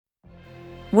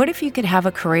What if you could have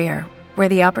a career where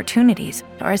the opportunities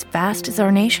are as vast as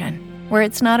our nation, where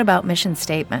it's not about mission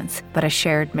statements, but a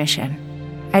shared mission?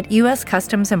 At U.S.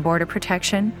 Customs and Border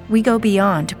Protection, we go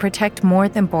beyond to protect more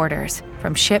than borders.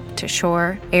 From ship to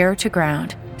shore, air to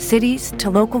ground, cities to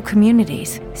local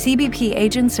communities, CBP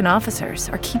agents and officers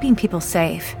are keeping people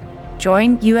safe.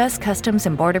 Join U.S. Customs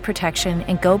and Border Protection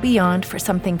and go beyond for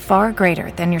something far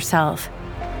greater than yourself.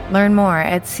 Learn more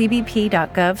at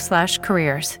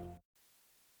cbp.gov/careers.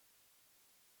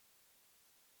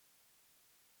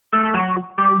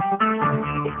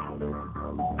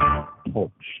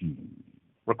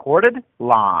 Recorded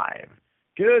live.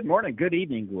 Good morning, good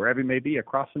evening, wherever you may be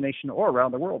across the nation or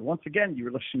around the world. Once again,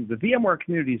 you're listening to the VMworld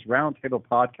Communities Roundtable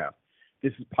Podcast.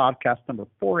 This is podcast number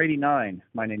 489.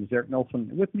 My name is Eric Nelson.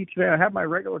 With me today, I have my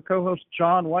regular co-host,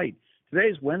 John White. Today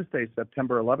is Wednesday,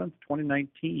 September 11th,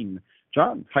 2019.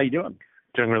 John, how you doing?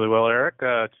 Doing really well, Eric.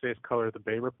 Today's color of the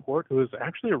Bay Report was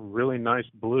actually a really nice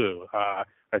blue.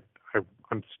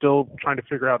 I'm still trying to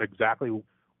figure out exactly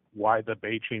why the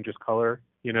Bay changes color.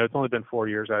 You know, it's only been 4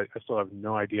 years. I still have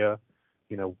no idea,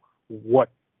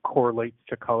 what correlates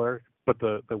to color. But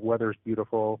the weather's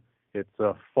beautiful. It's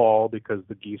fall because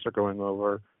the geese are going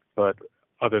over. But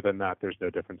other than that, there's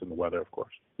no difference in the weather, of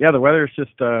course. Yeah, the weather's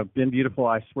just been beautiful.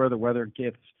 I swear the weather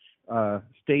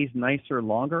stays nicer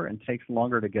longer and takes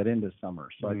longer to get into summer.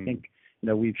 So I think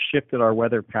we've shifted our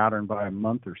weather pattern by a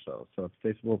month or so. So it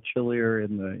stays a little chillier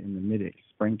in the mid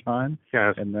springtime.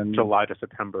 Yeah, and then July to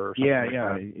September or something.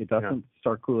 Yeah. It doesn't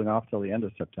start cooling off till the end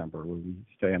of September, where we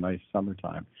stay a nice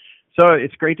summertime. So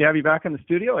it's great to have you back in the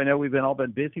studio. I know we've all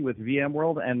been busy with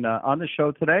VMworld, and on the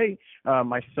show today,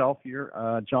 myself,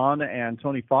 John, and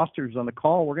Tony Foster is on the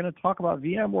call. We're going to talk about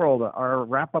VMworld, our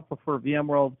wrap-up for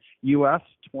VMworld US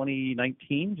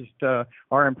 2019, just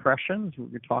our impressions. We're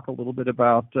going to talk a little bit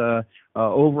about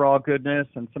overall goodness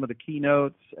and some of the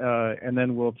keynotes, and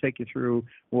then we'll take you through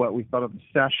what we thought of the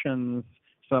sessions,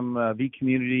 some V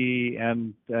community,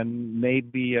 and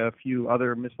maybe a few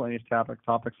other miscellaneous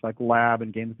topics like lab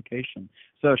and gamification.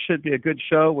 So it should be a good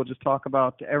show. We'll just talk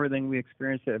about everything we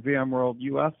experienced at VMworld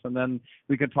US, and then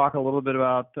we can talk a little bit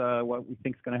about what we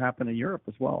think is going to happen in Europe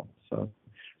as well. So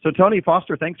Tony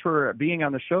Foster, thanks for being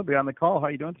on the show, be on the call. How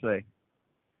are you doing today?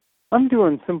 I'm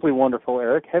doing simply wonderful,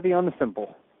 Eric. Heavy on the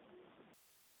simple.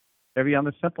 Heavy on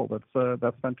the simple. That's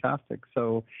fantastic.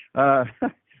 So.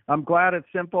 I'm glad it's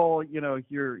simple.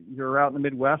 You're out in the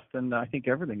Midwest, and I think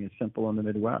everything is simple in the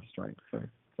Midwest, right? So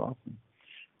it's awesome.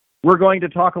 We're going to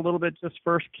talk a little bit just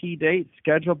first key date,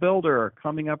 Schedule Builder,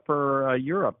 coming up for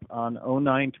Europe on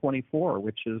 09/24,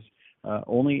 which is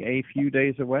only a few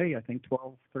days away. I think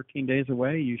 12, 13 days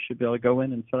away. You should be able to go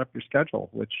in and set up your schedule,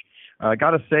 which I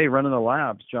got to say, running the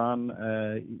labs, John,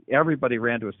 everybody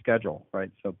ran to a schedule,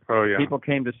 right? So people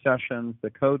came to sessions.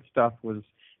 The code stuff was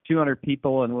 200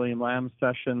 people in William Lamb's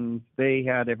sessions. They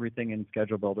had everything in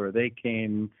Schedule Builder. They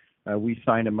came, we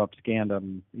signed them up, scanned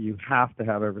them. You have to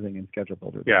have everything in Schedule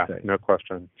Builder. Yeah, no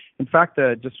question. In fact,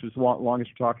 just as long as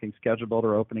we're talking Schedule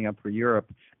Builder opening up for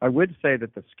Europe, I would say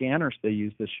that the scanners they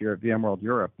used this year at VMworld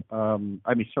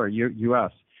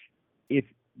US, if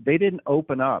they didn't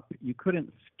open up, you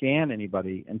couldn't scan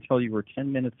anybody until you were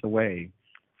 10 minutes away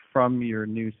from your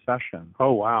new session.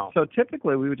 Oh, wow. So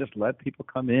typically we would just let people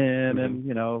come in and,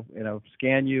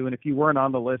 scan you. And if you weren't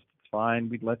on the list, it's fine.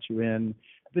 We'd let you in.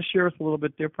 This year it's a little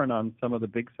bit different on some of the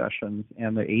big sessions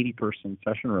and the 80-person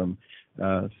session room,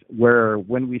 where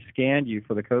when we scanned you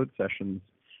for the code sessions,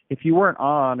 if you weren't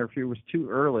on or if it was too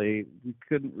early, we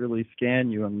couldn't really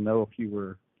scan you and know if you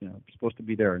were, supposed to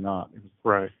be there or not. It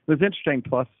was interesting.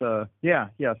 Plus, so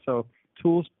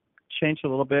tools changed a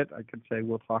little bit. I could say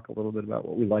we'll talk a little bit about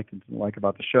what we like and didn't like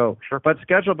about the show. Sure. But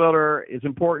Schedule Builder is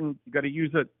important. You've got to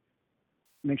use it.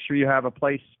 Make sure you have a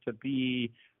place to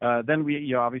be. Then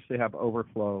you obviously have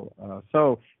overflow.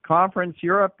 So Conference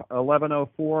Europe,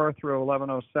 1104 through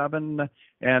 1107,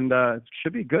 and it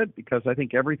should be good because I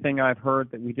think everything I've heard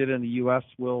that we did in the U.S.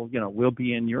 will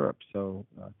be in Europe. So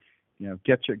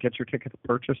get your tickets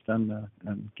purchased and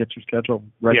get your schedule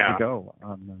ready to go.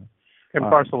 And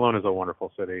Barcelona is a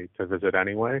wonderful city to visit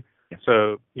anyway. Yeah.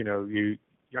 So,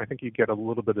 I think you get a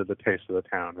little bit of the taste of the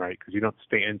town, right? Because you don't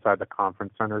stay inside the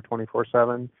conference center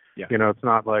 24/7. Yeah. It's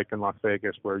not like in Las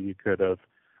Vegas where you could have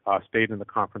stayed in the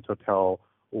conference hotel,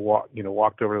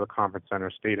 walked over to the conference center,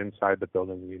 stayed inside the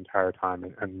building the entire time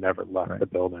and never left the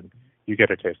building. You get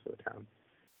a taste of the town.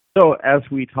 So as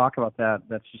we talk about that,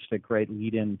 that's just a great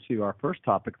lead into our first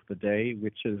topic of the day,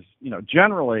 which is,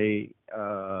 generally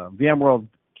VMworld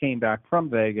came back from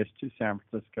Vegas to San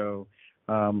Francisco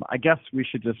I guess we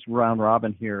should just round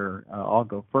robin here. I'll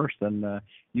go first, and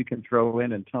you can throw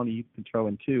in, and Tony, you can throw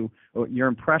in too, your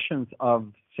impressions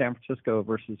of San Francisco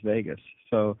versus Vegas.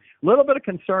 So a lot of bit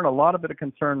of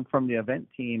concern from the event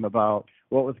team about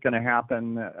what was going to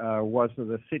happen. Was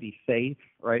the city safe,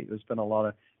 right? There's been a lot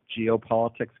of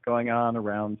geopolitics going on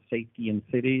around safety in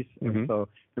cities, and so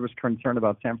there was concern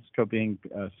about San Francisco being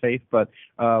safe, but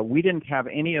we didn't have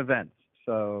any events.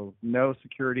 So no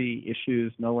security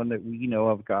issues. No one that we know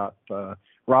of got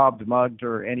robbed, mugged,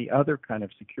 or any other kind of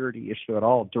security issue at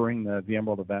all during the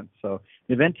VMworld event. So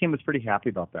the event team was pretty happy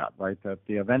about that, right? That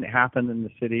the event happened in the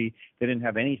city. They didn't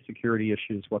have any security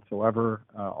issues whatsoever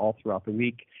all throughout the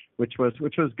week, which was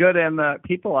good. And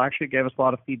people actually gave us a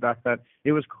lot of feedback that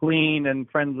it was clean and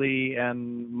friendly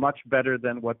and much better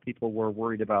than what people were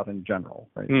worried about in general,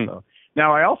 right? So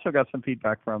now I also got some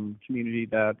feedback from community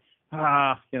that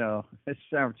it's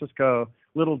San Francisco,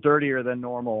 a little dirtier than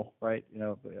normal, right?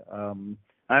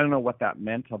 I don't know what that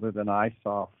meant other than I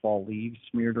saw fall leaves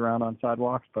smeared around on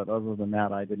sidewalks, but other than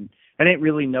that, I didn't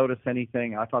really notice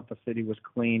anything. I thought the city was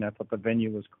clean. I thought the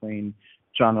venue was clean.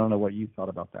 John, I don't know what you thought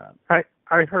about that.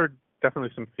 I heard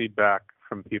definitely some feedback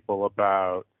from people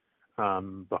about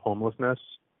the homelessness,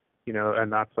 and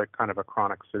that's like kind of a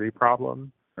chronic city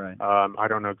problem. Right. I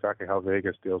don't know exactly how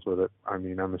Vegas deals with it. I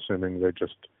mean, I'm assuming they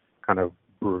just kind of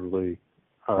brutally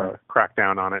crack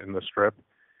down on it in the Strip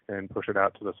and push it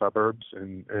out to the suburbs.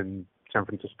 And San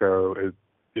Francisco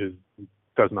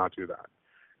does not do that,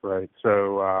 right?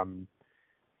 So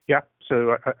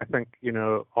so I think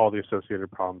all the associated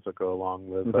problems that go along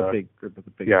with a big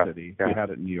city. Yeah. If you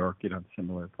had it in New York, you'd have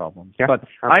similar problems. Yeah, but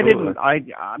absolutely. I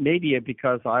didn't. Maybe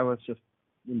because I was just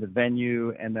in the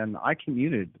venue, and then I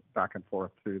commuted back and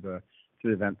forth through the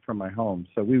event from my home.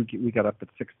 So we got up at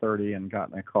 6:30 and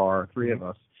got in a car, three of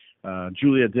us.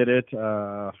 Julia did it.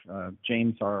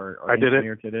 James, our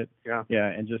engineer, did it. Yeah,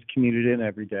 and just commuted in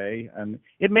every day, and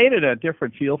it made it a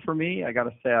different feel for me. I got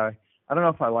to say, I don't know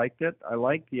if I liked it. I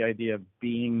liked the idea of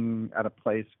being at a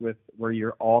place where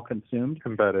you're all consumed,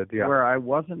 embedded. Yeah, where I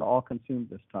wasn't all consumed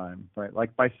this time. Right,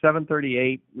 like by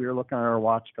 7:38, we were looking at our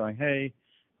watch, going, "Hey,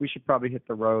 we should probably hit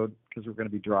the road because we're going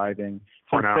to be driving."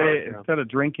 So instead of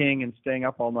drinking and staying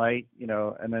up all night,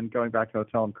 and then going back to the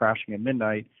hotel and crashing at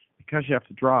midnight, because you have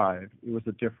to drive, it was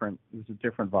a different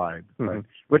vibe, right?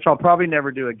 Which I'll probably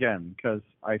never do again, because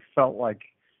I felt like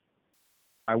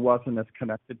I wasn't as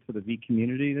connected to the V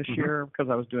community this year because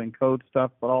I was doing code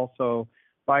stuff, but also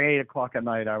by 8:00 at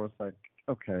night, I was like,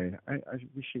 okay,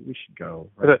 we should go.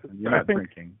 Right? You're not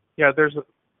drinking. Yeah, there's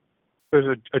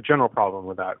a general problem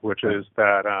with that, which is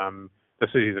that the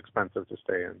city is expensive to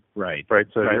stay in. Right.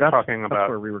 So you're talking about that's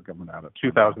where we were coming at it.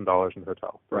 $2,000 in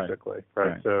hotel, basically. Right.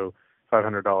 Right. So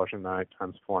 $500 a night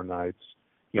times 4 nights,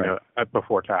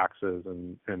 before taxes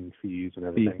and fees and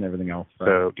everything. Fees and everything else.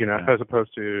 Right? So as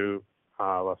opposed to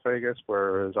Las Vegas,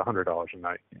 where it's $100 a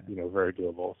night. Very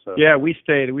doable. So we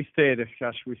stayed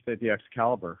at the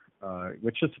Excalibur,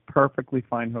 which is a perfectly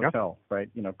fine hotel, right?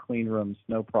 Clean rooms,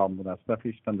 no problem with that stuff.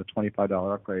 You spend the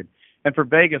 $25 upgrade, and for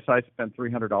Vegas, I spent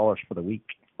 $300 for the week,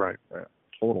 right,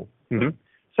 total.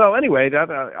 So anyway, that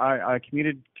I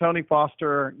commuted. Tony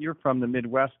Foster, you're from the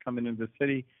Midwest, coming into the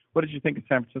city. What did you think of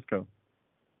San Francisco?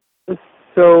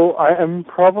 So I am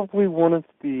probably one of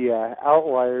the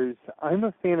outliers. I'm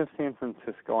a fan of San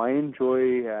Francisco. I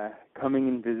enjoy coming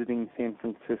and visiting San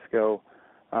Francisco.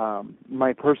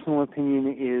 My personal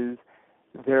opinion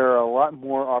is there are a lot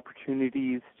more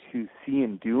opportunities to see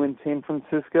and do in San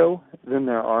Francisco than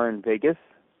there are in Vegas.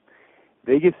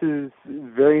 Vegas is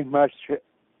very much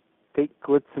fake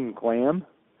glitz and glam,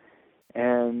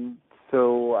 and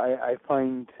so I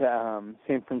find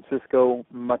San Francisco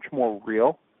much more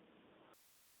real.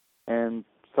 And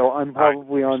so I'm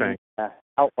probably on the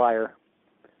outlier.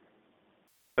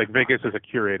 Like Vegas is a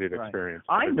curated experience.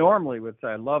 I normally would say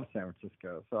I love San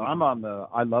Francisco. So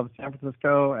I love San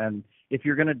Francisco, and if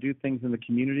you're going to do things in the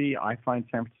community, I find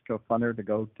San Francisco funner to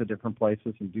go to different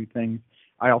places and do things.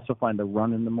 I also find the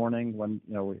run in the morning when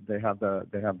they have the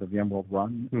VMworld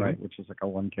run, right, which is like a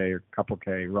 1K or couple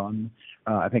K run.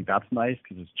 I think that's nice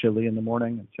because it's chilly in the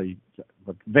morning, and so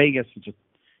but Vegas you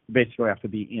basically have to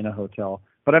be in a hotel.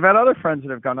 But I've had other friends that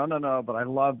have gone, no, but I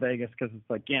love Vegas because it's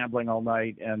like gambling all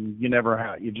night, and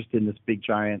you're just in this big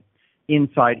giant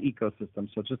inside ecosystem.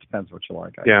 So it just depends what you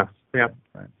like. I guess.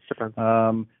 Right. Depends.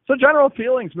 So general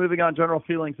feelings. Moving on, general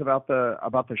feelings about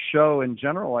the show in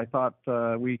general. I thought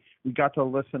we got to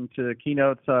listen to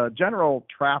keynotes. General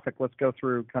traffic. Let's go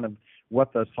through kind of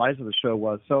what the size of the show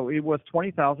was. So it was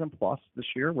 20,000 plus this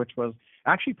year, which was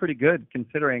actually pretty good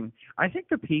considering. I think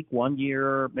the peak one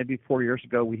year, maybe 4 years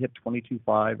ago, we hit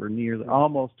 22.5 or near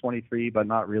almost 23, but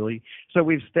not really. So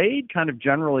we've stayed kind of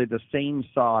generally the same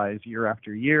size year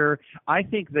after year. I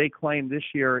think they claim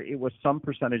this year it was some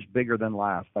percentage bigger than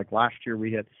last. Like last year we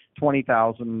hit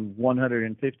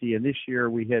 20,150, and this year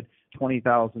we hit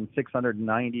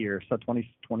 20,690 or so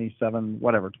 27,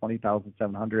 whatever,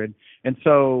 20,700. And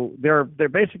so they're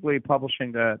basically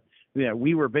publishing that, you know,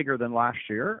 we were bigger than last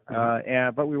year,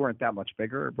 but we weren't that much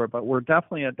bigger. But we're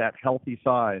definitely at that healthy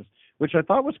size, which I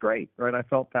thought was great, right? I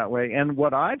felt that way. And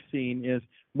what I've seen is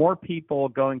more people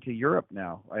going to Europe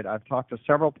now, right? I've talked to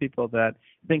several people that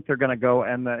think they're going to go,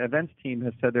 and the events team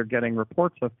has said they're getting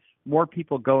reports of more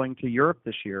people going to Europe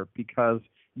this year because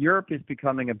Europe is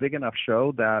becoming a big enough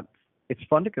show that it's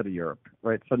fun to go to Europe,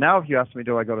 right? So now if you ask me,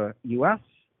 do I go to U.S.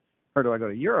 or do I go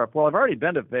to Europe? Well, I've already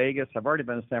been to Vegas. I've already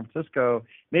been to San Francisco.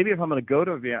 Maybe if I'm going to go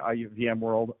to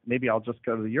VMworld, maybe I'll just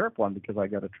go to the Europe one because I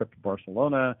got a trip to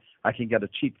Barcelona. I can get a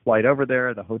cheap flight over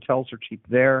there. The hotels are cheap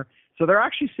there. So they're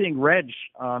actually seeing reg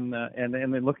on, and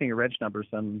they're looking at reg numbers.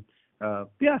 And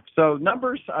so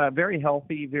numbers, very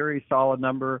healthy, very solid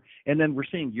number. And then we're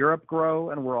seeing Europe grow,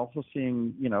 and we're also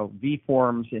seeing, you know, V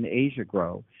forms in Asia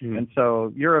grow. And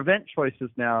so your event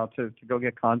choices now to go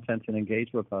get content and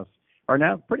engage with us are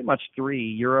now pretty much three: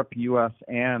 Europe, U.S.,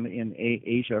 and in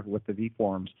Asia with the V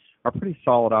forms are pretty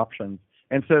solid options.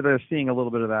 And so they're seeing a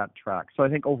little bit of that track. So I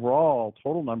think overall,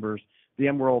 total numbers,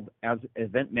 VMworld as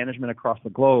event management across the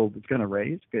globe is going to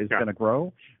raise, is going to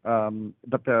grow.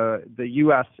 But the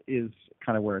U.S. is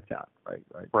kind of where it's at,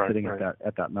 right? Sitting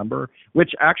at that number,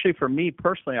 which actually for me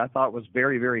personally, I thought was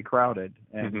very, very crowded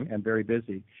and very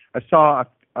busy. I saw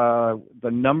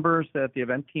the numbers that the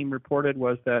event team reported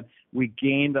was that we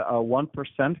gained a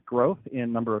 1% growth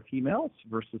in number of females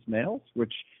versus males,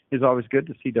 which is always good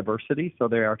to see diversity. So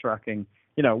they are tracking,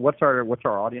 you know, what's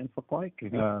our audience look like.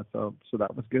 So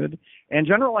that was good. In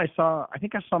general, I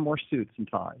think I saw more suits and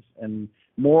ties and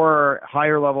more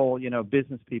higher level, you know,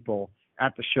 business people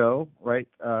at the show, right?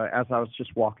 As I was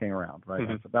just walking around, right?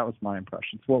 So that was my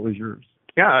impression. So what was yours?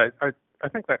 Yeah, I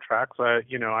think that tracks.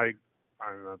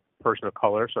 I'm a person of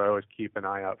color, so I always keep an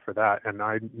eye out for that. And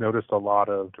I noticed a lot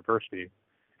of diversity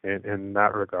in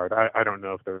that regard. I don't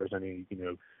know if there was any, you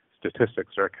know,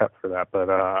 statistics that are kept for that, but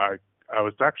I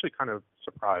was actually kind of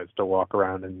surprised to walk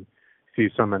around and see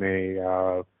so many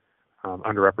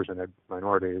underrepresented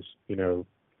minorities, you know,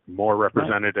 more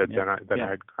represented than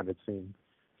I'd kind of seen.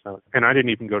 So, and I didn't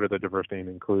even go to the diversity and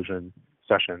inclusion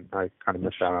session. I kind of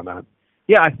missed out on that.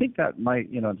 Yeah, I think that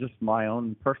just my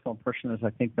own personal impression is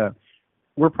I think that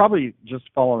we're probably just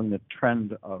following the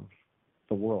trend of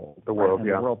the world. The world,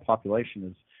 The world population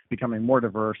is becoming more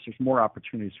diverse. There's more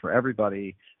opportunities for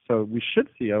everybody. So we should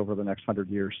see over the next 100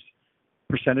 years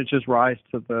percentages rise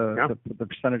to the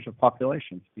percentage of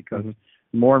populations because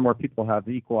more and more people have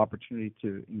equal opportunity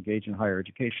to engage in higher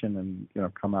education and, you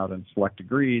know, come out and select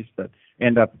degrees that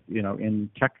end up, you know, in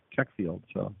tech fields.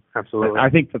 So absolutely, I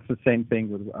think that's the same thing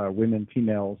with women,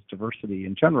 females, diversity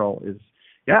in general is,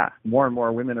 more and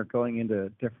more women are going into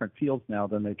different fields now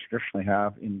than they traditionally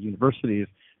have in universities.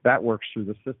 That works through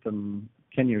the system.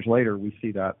 10 years later, we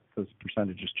see that those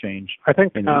percentages change. I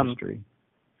think in the industry.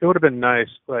 It would have been nice,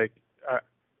 like,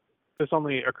 this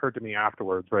only occurred to me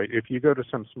afterwards, right? If you go to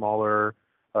some smaller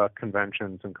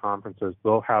conventions and conferences,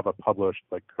 they'll have a published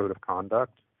like code of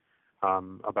conduct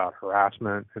about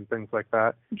harassment and things like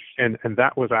that, and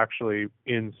that was actually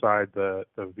inside the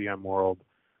VMworld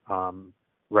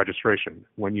registration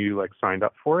when you like signed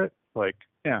up for it. Like,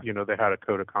 you know, they had a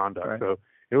code of conduct, so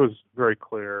it was very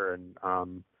clear,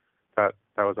 and that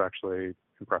was actually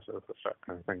impressive that that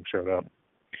kind of thing showed up.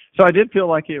 So I did feel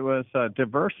like it was a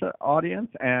diverse audience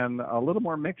and a little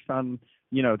more mixed on,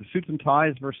 you know, the suits and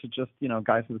ties versus just, you know,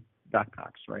 guys with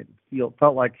backpacks, right? It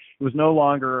felt like it was no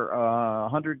longer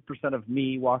 100% of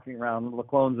me walking around, the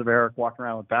clones of Eric walking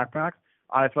around with backpacks.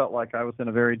 I felt like I was in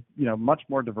a very, you know, much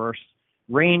more diverse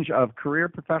range of career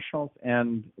professionals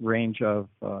and range of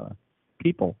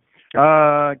people.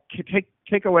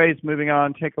 Takeaways, moving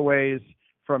on,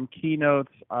 from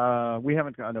keynotes. We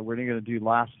haven't gotten, we're not going to do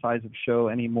last size of show,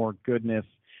 any more goodness.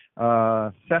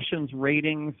 Sessions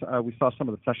ratings, we saw some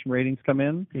of the session ratings come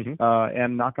in,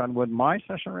 and knock on wood, my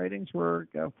session ratings were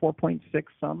 4.6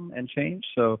 some and change,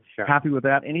 so happy with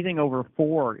that. Anything over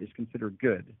 4 is considered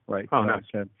good, right? Oh, nice.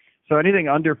 So anything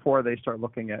under 4, they start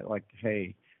looking at like,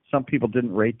 hey, some people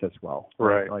didn't rate this well.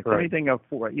 Right. Like anything of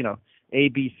 4, you know, A,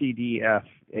 B, C, D, F.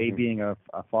 A being a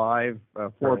 5,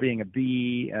 4 being a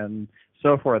B, and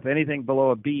so forth. Anything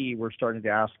below a B, we're starting to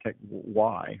ask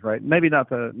why, right? Maybe not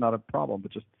a problem,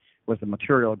 but just was the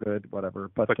material good,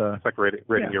 whatever. But it's like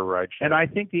rating your ride share. And I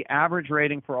think the average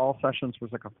rating for all sessions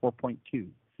was like a 4.2.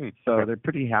 So they're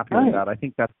pretty happy with that. I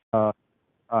think that's a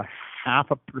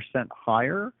 0.5%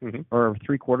 higher or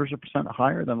 0.75%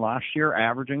 higher than last year,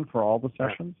 averaging for all the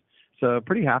sessions. So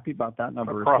pretty happy about that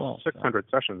number across as well. 600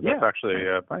 sessions. That's actually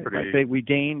pretty. Right. We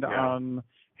gained on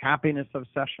happiness of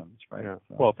sessions, right? Yeah.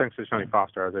 So, well, thanks to Tony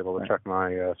Foster, I was able to check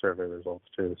my survey results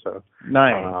too. So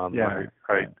nice.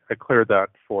 I cleared that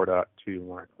 4.2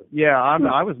 mark. Yeah,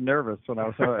 I was nervous when I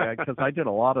was because I did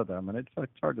a lot of them, and it's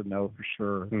hard to know for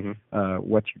sure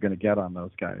what you're going to get on those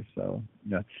guys. So,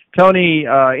 Tony,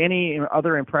 any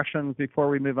other impressions before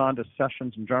we move on to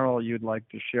sessions in general you'd like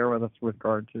to share with us with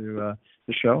regard to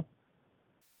the show?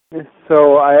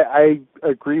 So I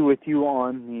agree with you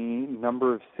on the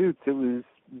number of suits. It was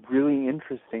really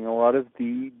interesting. A lot of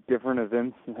the different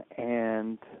events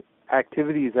and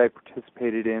activities I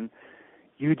participated in,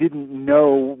 you didn't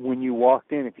know when you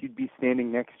walked in if you'd be standing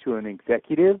next to an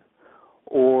executive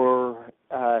or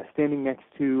standing next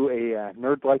to a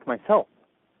nerd like myself.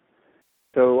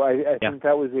 So I think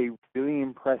that was a really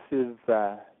impressive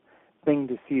thing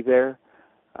to see there.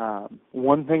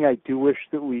 One thing I do wish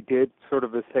that we did, sort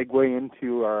of a segue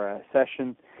into our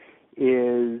session,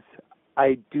 is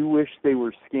I do wish they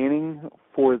were scanning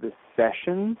for the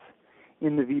sessions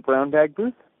in the V Brown Bag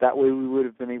booth. That way we would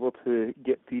have been able to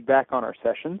get feedback on our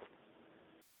sessions.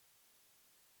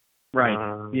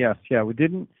 Right. Yes. Yeah. We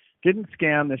didn't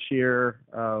scan this year.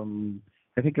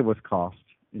 I think it was cost.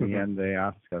 In the end, they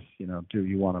asked us, do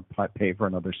you want to pay for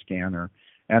another scanner?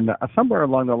 And somewhere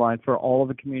along the line, for all of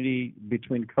the community,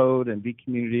 between Code and V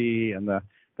Community and the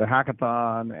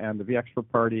hackathon and the V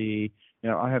Expert Party,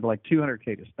 I had like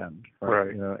 $200K to spend.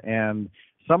 Right. And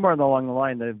somewhere along the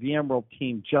line, the VMworld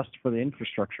team, just for the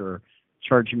infrastructure,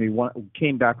 charged me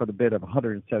came back with a bid of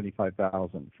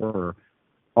 $175,000 for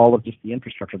all of just the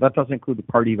infrastructure. That doesn't include the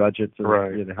party budgets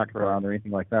or the hackathon or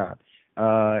anything like that,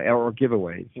 or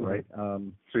giveaways, right?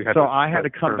 So I had to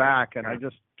come back, and I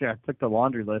took the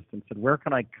laundry list and said, where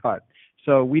can I cut?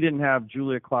 So we didn't have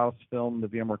Julia Klaus film the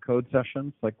VMware Code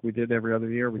sessions like we did every other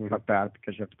year. We cut that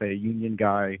because you have to pay a union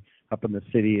guy up in the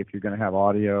city if you're going to have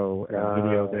audio and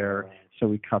video there. So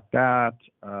we cut that.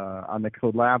 On the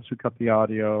Code Labs, we cut the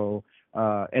audio.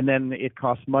 And then it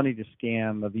costs money to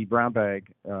scan the V Brown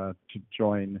Bag to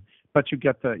join. But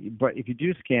but if you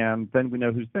do scan, then we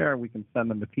know who's there. We can send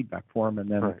them the feedback form,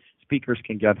 and then speakers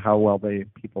can get how well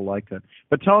people liked it.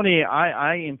 But Tony,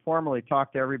 I informally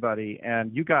talked to everybody,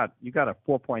 and you got a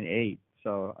 4.8.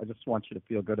 So I just want you to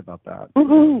feel good about that.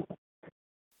 Woohoo!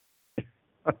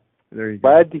 There you go.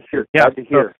 Glad to hear. Glad to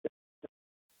hear.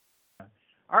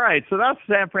 All right, so that's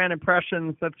San Fran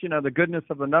impressions. That's, the goodness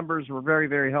of the numbers were very,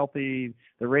 very healthy.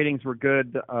 The ratings were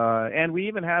good. And we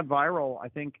even had viral, I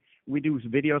think we do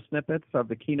video snippets of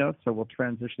the keynotes, so we'll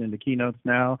transition into keynotes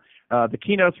now. The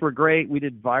keynotes were great. We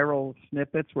did viral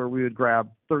snippets where we would grab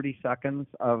 30 seconds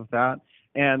of that.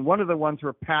 And one of the ones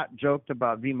where Pat joked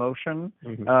about vMotion,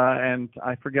 and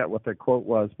I forget what the quote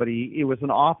was, but it was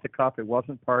an off the cuff. It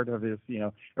wasn't part of his,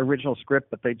 original script,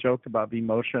 but they joked about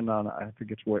vMotion on, I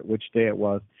forget which day it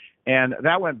was. And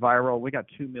that went viral. We got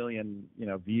 2 million,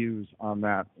 views on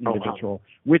that individual,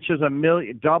 which is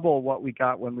double what we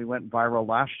got when we went viral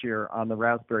last year on the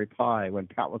Raspberry Pi when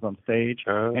Pat was on stage,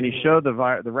 and he showed the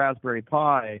Raspberry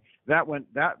Pi. That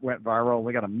went viral.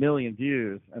 We got 1 million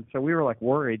views, and so we were like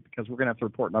worried because we're going to have to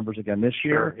report numbers again this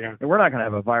year, and we're not going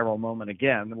to have a viral moment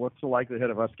again. What's the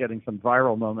likelihood of us getting some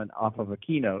viral moment off of a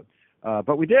keynote?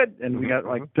 But we did, and we got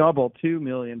like double 2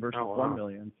 million versus 1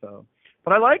 million. So,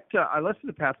 but I listened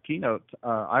to Pat's keynote.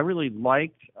 I really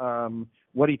liked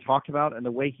what he talked about and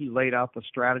the way he laid out the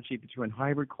strategy between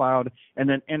hybrid cloud and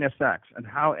then NSX, and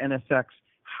how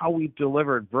we've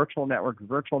delivered virtual network,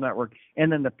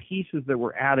 and then the pieces that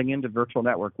we're adding into virtual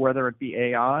network, whether it be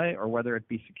AI or whether it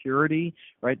be security,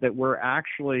 right, that we're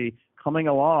actually coming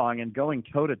along and going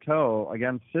toe-to-toe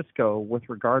against Cisco with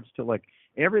regards to like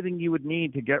everything you would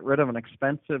need to get rid of an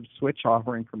expensive switch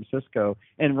offering from Cisco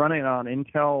and running on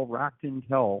Intel, racked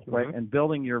Intel, right, and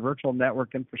building your virtual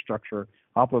network infrastructure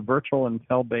off of virtual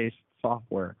Intel-based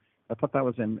software. I thought that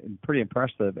was pretty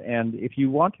impressive. And if you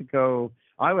want to go,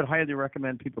 I would highly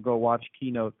recommend people go watch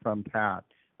keynote from Pat.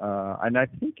 And I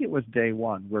think it was day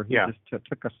one where he just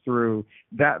took us through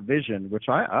that vision, which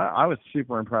I was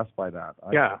super impressed by that.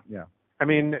 I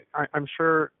mean, I'm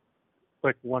sure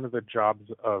like one of the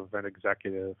jobs of an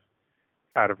executive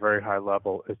at a very high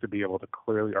level is to be able to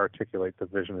clearly articulate the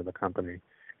vision of the company.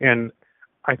 And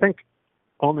I think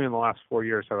only in the last 4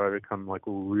 years have I become like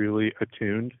really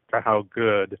attuned to how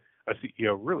good a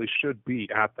CEO really should be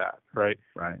at that, right?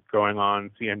 Right. Going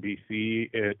on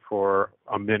CNBC for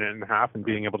a minute and a half and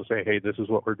being able to say, hey, this is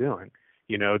what we're doing,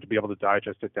 to be able to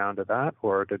digest it down to that,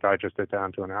 or to digest it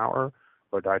down to an hour,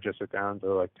 or digest it down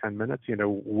to like 10 minutes,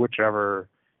 whichever,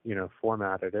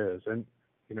 format it is. And,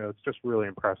 it's just really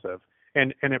impressive.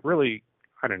 And it really,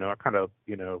 I don't know, it kind of,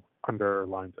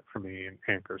 underlines it for me and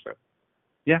anchors it.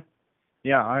 Yeah.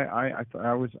 Yeah,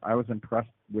 I was impressed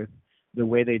with the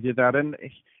way they did that. And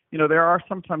there are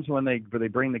sometimes when they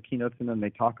bring the keynotes in and they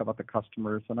talk about the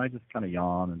customers, and I just kind of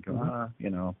yawn and go,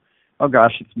 oh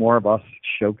gosh, it's more of us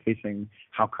showcasing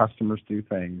how customers do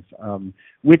things,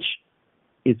 which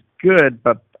is good,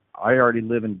 but I already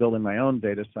live in building my own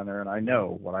data center, and I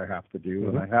know what I have to do,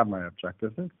 and I have my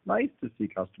objectives. It's nice to see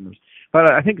customers.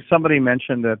 But I think somebody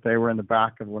mentioned that they were in the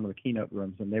back of one of the keynote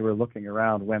rooms, and they were looking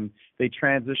around when they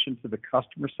transitioned to the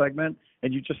customer segment,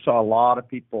 and you just saw a lot of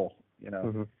people,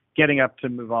 getting up to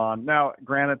move on. Now,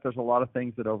 granted, there's a lot of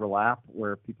things that overlap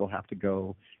where people have to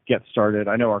go get started.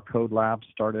 I know our code lab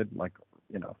started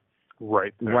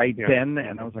right then,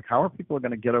 and I was like, how are people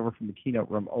going to get over from the keynote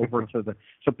room over to the?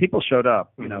 So people showed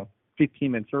up,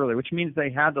 15 minutes early, which means they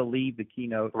had to leave the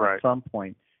keynote at some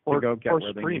point to go get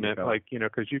where they need to go. Or stream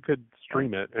it, because you could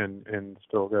stream it and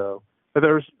still go. But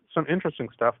there's some interesting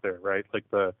stuff there, right? Like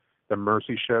the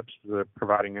Mercy ships, the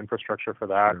providing infrastructure for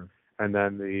that. Sure. And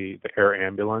then the air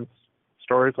ambulance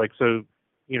stories,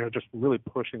 just really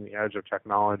pushing the edge of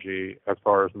technology as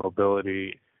far as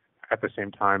mobility, at the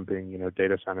same time being,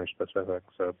 data center specific.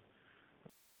 So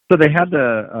they had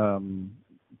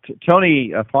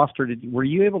Tony Foster. Were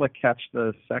you able to catch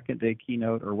the second day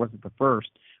keynote, or was it the first,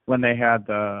 when they had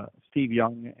Steve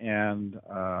Young and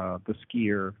the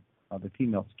skier, the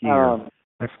female skier?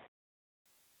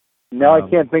 Now I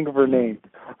can't think of her name.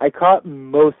 I caught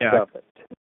most of it.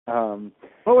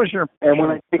 What was your get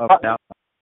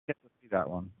to see that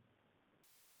one?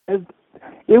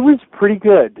 It was pretty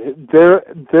good.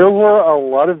 There were a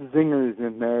lot of zingers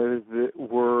in there that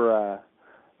were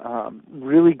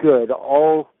really good.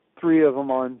 All three of them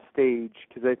on stage,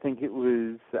 because I think it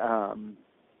was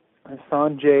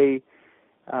Sanjay,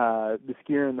 the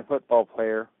skier and the football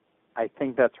player. I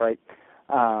think that's right.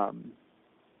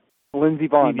 Lindsey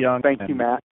Vonn. Thank you,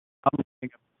 Matt. I'm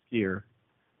thinking of skier.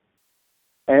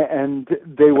 And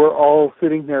they were all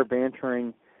sitting there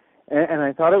bantering, and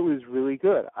I thought it was really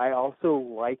good. I also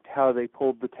liked how they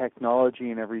pulled the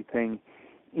technology and everything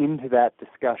into that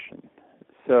discussion.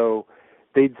 So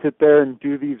they'd sit there and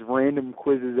do these random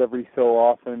quizzes every so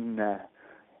often,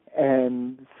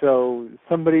 and so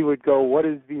somebody would go, what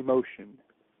is the emotion?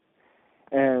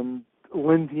 And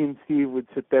Lindsay and Steve would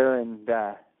sit there and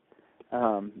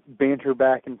banter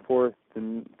back and forth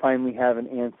and finally have an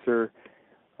answer.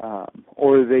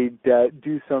 Or they'd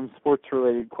do some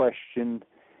sports-related question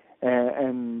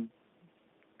and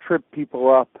trip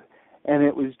people up. And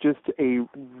it was just a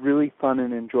really fun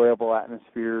and enjoyable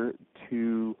atmosphere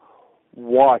to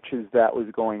watch as that was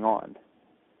going on.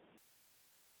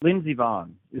 Lindsey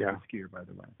Vonn is a skier, by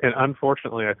the way. And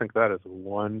unfortunately, I think that is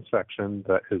one section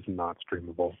that is not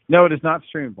streamable. No, it is not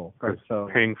streamable. So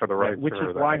paying for the rights, which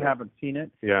is why I haven't seen it.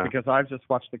 Yeah. Because I've just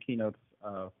watched the keynotes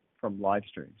from live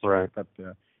streams. Right. But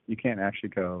you can't actually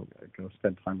go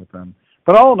spend time with them.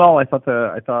 But all in all, I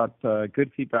thought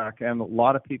good feedback, and a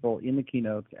lot of people in the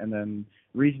keynotes, and then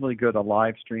reasonably good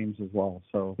live streams as well.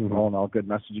 So all in all, good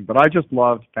messaging. But I just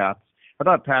loved Pat's. I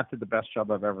thought Pat did the best job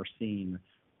I've ever seen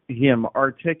him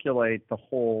articulate the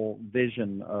whole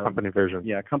vision of company vision.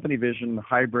 Yeah, company vision,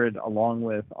 hybrid, along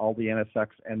with all the NSX,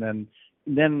 and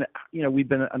then we've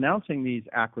been announcing these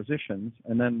acquisitions,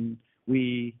 and then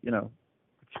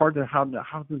it's hard to how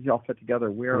does it all fit together?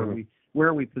 Where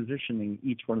are we positioning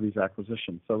each one of these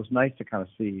acquisitions? So it was nice to kind of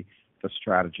see the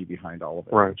strategy behind all of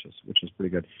it, which is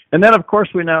pretty good. And then of course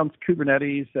we announced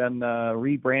Kubernetes and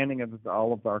rebranding of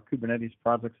all of our Kubernetes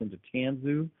projects into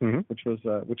Tanzu, which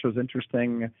was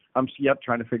interesting. I'm yet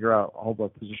trying to figure out all the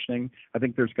positioning. I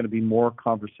think there's going to be more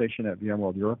conversation at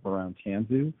VMworld Europe around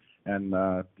Tanzu, and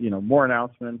more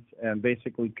announcements, and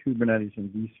basically Kubernetes and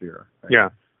vSphere. Right? Yeah.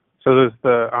 So there's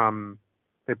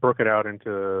they broke it out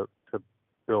into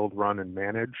build, run, and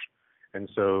manage, and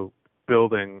so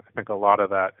building, I think a lot of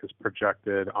that is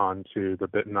projected onto the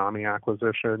Bitnami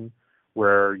acquisition,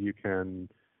 where you can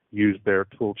use their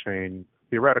tool chain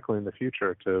theoretically in the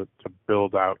future to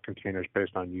build out containers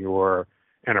based on your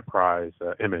enterprise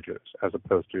images, as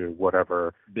opposed to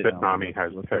whatever Bitnami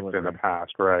has picked in the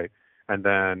past, right? And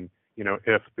then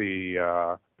if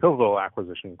the Pivotal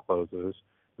acquisition closes,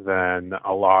 then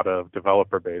a lot of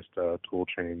developer-based tool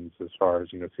chains, as far as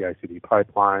CI/CD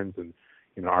pipelines and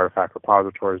artifact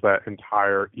repositories, that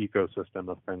entire ecosystem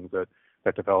of things that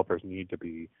developers need to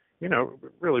be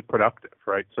really productive,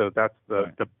 right? So that's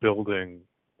the building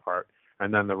part,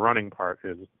 and then the running part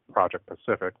is project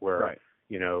specific, where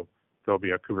there'll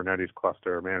be a Kubernetes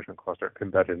cluster, management cluster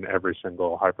embedded in every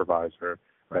single hypervisor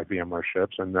that VMware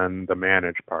ships, and then the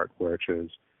managed part, which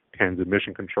is Tanzu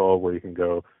Mission Control, where you can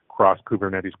go cross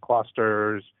Kubernetes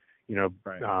clusters.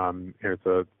 It's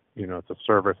a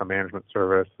service, a management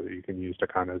service that you can use to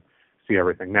kind of see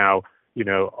everything. Now,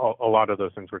 a lot of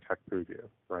those things were tech preview,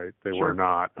 right? They were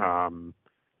not.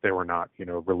 They were not,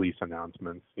 release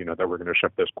announcements, that we're going to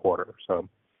ship this quarter. So,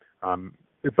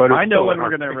 but I know when we're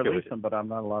going to release them, but I'm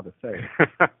not allowed to say.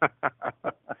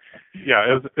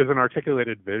 Yeah, it's an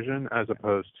articulated vision as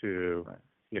opposed to,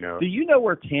 Do you know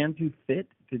where Tanzu fit?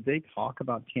 Did they talk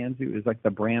about Tanzu as like the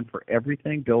brand for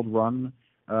everything, build, run,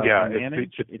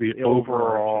 manage? It's the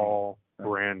overall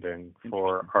branding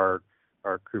for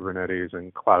our Kubernetes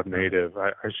and cloud native.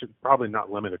 I should probably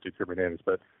not limit it to Kubernetes,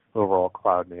 but overall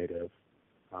cloud native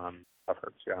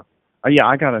efforts. Yeah. Yeah,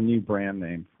 I got a new brand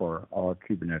name for all our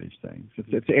Kubernetes things.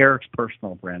 It's Eric's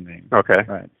personal brand name. Okay.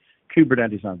 Right.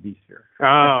 Kubernetes on vSphere.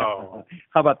 Oh.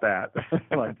 How about that?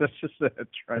 Like, that's just it.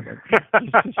 Right.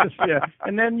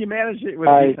 And then you manage it with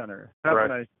vCenter.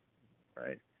 Right.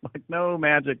 Right. Like, no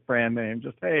magic brand name.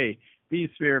 Just, hey,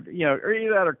 vSphere, or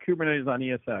either that or Kubernetes on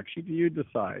ESX. You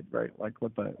decide, right? Like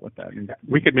what that means.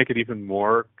 We could make it even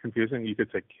more confusing. You could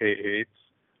say K8s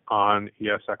on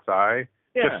ESXi.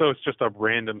 Yeah. Just so it's just a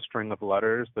random string of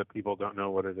letters that people don't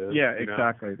know what it is. Yeah,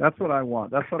 exactly. That's what I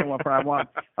want. I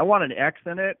want an X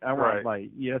in it. I want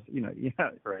Right.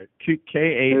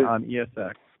 K8 on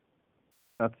ESX.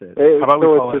 That's it. How about we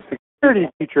call it a security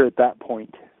feature at that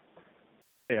point?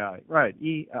 Yeah, right.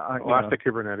 Elastic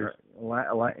Kubernetes.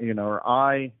 Or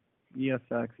I,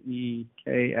 ESX,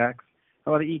 EKX.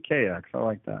 How about EKX? I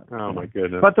like that. Oh, my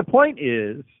goodness. But the point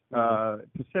is,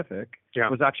 Pacific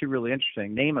was actually really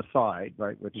interesting, name aside,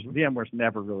 right, which VMware's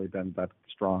never really been that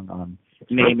strong on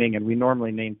naming, and we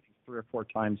normally name 3 or 4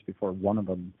 times before one of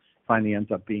them finally ends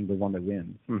up being the one that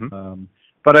wins.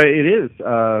 But it is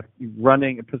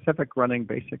Pacific running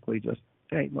basically just,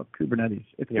 hey, look, Kubernetes.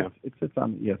 It sits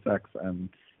on ESX, and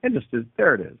just is,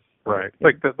 there it is. Right.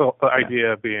 Like the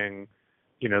idea being,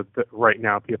 that right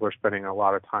now people are spending a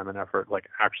lot of time and effort like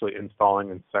actually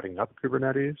installing and setting up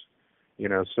Kubernetes.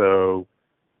 So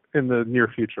in the near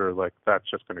future, like that's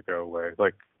just going to go away.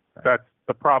 Like that's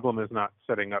the problem is not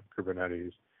setting up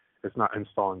Kubernetes. It's not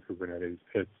installing Kubernetes.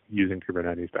 It's using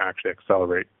Kubernetes to actually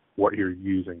accelerate what you're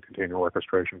using container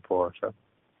orchestration for. So.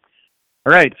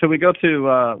 All right, so we go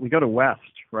to West,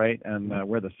 right, and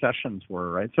where the sessions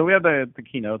were, right. So we have the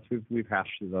keynotes. We've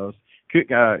hashed through those.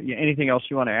 Anything else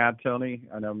you want to add, Tony?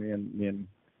 I know me and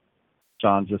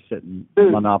John just sit and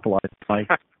monopolize Mike.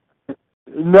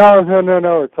 No,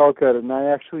 it's all good. And I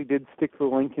actually did stick the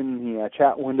link in the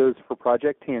chat windows for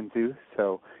Project Tanzu,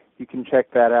 so you can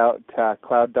check that out,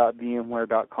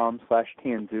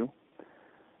 cloud.vmware.com/Tanzu.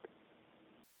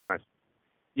 Nice.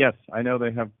 Yes, I know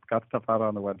they have got stuff out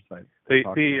on the website.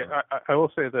 I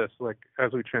will say this, like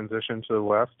as we transition to the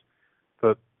West,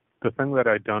 the thing that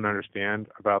I don't understand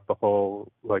about the whole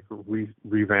like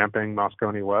revamping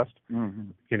Moscone West,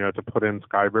 to put in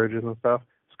sky bridges and stuff.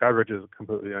 Skybridge is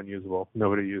completely unusable.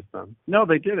 Nobody used them. No,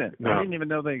 they didn't. No. I didn't even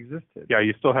know they existed. Yeah,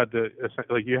 you still had to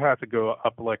you had to go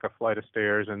up like a flight of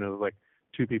stairs, and it was like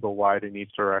 2 people wide in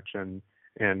each direction,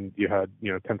 and you had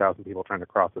 10,000 people trying to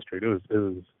cross the street. It was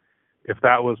if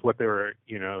that was what they were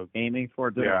aiming for,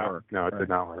 it didn't work. No, it did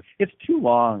not work. It's too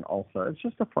long. Also, it's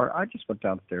just I just went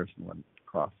downstairs and went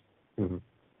across.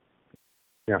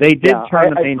 Yeah. They did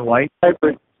turn the main light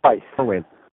twice.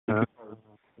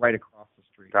 Right across the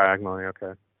street. Diagonally,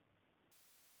 okay.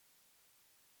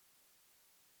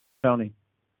 Tony.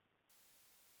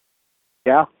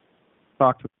 Yeah.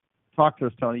 Talk to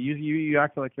us, Tony. You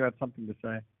acted like you had something to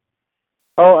say.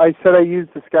 Oh, I said I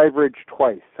used the Skybridge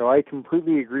twice, so I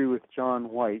completely agree with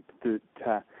John White that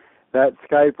that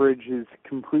Skybridge is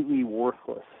completely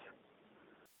worthless.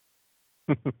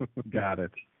 Got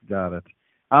it.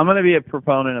 I'm going to be a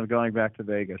proponent of going back to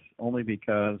Vegas only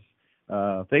because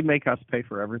they make us pay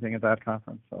for everything at that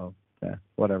conference. So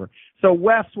whatever. So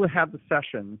West would have the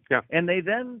sessions, and they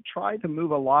then tried to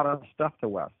move a lot of stuff to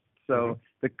West. So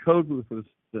the code booth was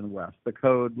in West. The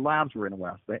code labs were in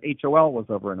West. The HOL was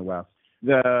over in West.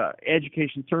 The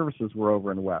education services were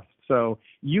over in West. So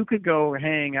you could go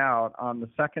hang out on the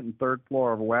 2nd and 3rd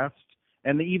floor of West,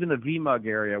 and even the VMUG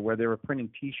area where they were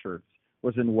printing T-shirts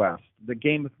was in West. The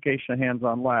gamification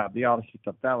hands-on lab, the Odyssey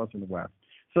stuff, that was in the West.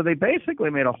 So they basically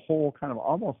made a whole kind of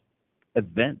almost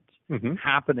event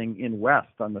happening in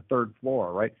West on the third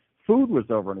floor, right? Food was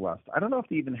over in West. I don't know if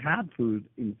they even had food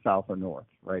in South or North,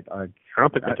 right? I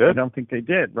don't think they did. I don't think they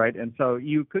did, right? And so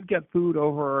you could get food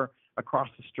over across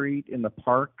the street in the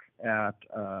park at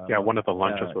one of the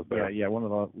lunches was there.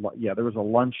 There was a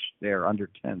lunch there under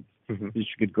tents that you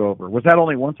could go over. Was that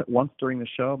only once during the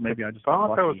show? Maybe I just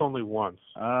thought that was only once.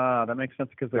 That makes sense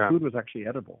because the food was actually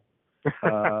edible.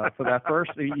 For that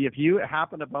first, if you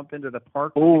happen to bump into the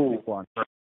park picnic lunch,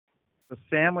 the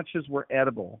sandwiches were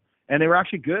edible and they were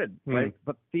actually good, right?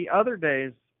 But the other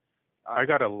days, I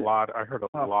heard a lot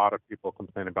of people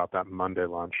complain about that Monday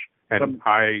lunch, and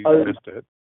I missed it.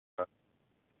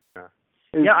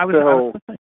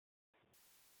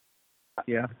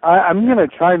 I'm going to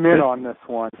chime in on this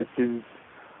one because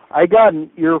I got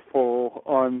an earful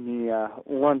on the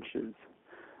lunches.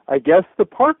 I guess the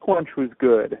park lunch was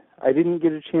good. I didn't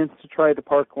get a chance to try the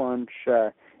park lunch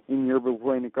in Yerba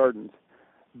Buena Gardens.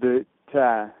 But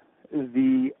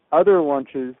the other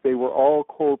lunches, they were all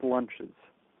cold lunches.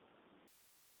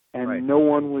 And no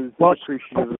one was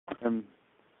appreciative of them.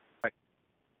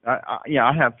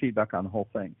 I have feedback on the whole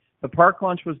thing. The park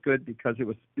lunch was good because it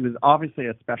was obviously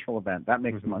a special event. That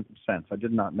makes sense. I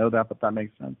did not know that, but that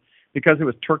makes sense. Because it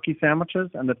was turkey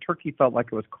sandwiches, and the turkey felt like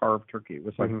it was carved turkey. It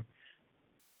was like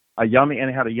a yummy, and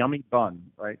it had a yummy bun,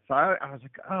 right? So I was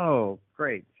like, oh,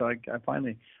 great. So I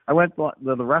went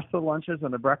the rest of the lunches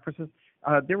and the breakfasts.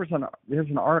 There's an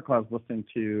article I was listening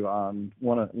to on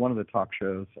one of the talk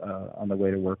shows on the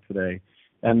way to work today,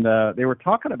 and they were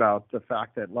talking about the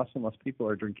fact that less and less people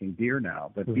are drinking beer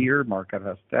now. The beer market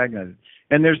has stagnated,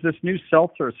 and there's this new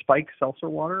seltzer, Spike seltzer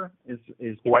water is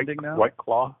trending now. White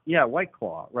Claw. Yeah, White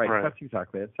Claw. Right. That's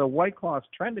exactly it. So White Claw is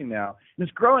trending now, and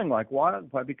it's growing like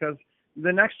wildfire because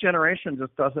the next generation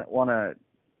just doesn't want to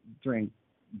drink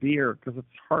beer because it's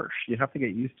harsh. You have to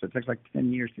get used to it. It takes like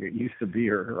 10 years to get used to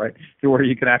beer, right? To where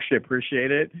you can actually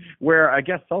appreciate it. Where I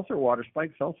guess seltzer water,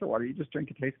 Spike seltzer water, you just drink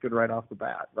it, tastes good right off the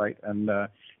bat, right? And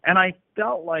I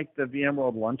felt like the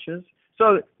VMworld lunches.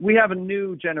 So we have a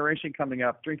new generation coming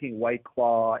up drinking White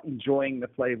Claw, enjoying the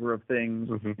flavor of things.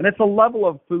 And it's a level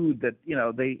of food that,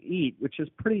 they eat, which is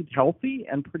pretty healthy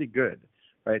and pretty good,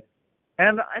 right?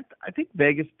 And I think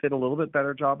Vegas did a little bit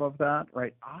better job of that,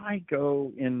 right? I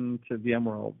go into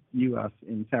VMworld US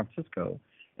in San Francisco,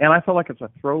 and I feel like it's a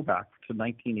throwback to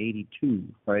 1982,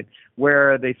 right?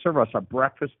 Where they serve us a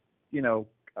breakfast, unhealthy,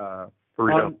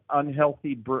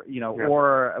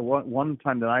 or one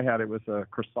time that I had, it was a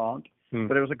croissant.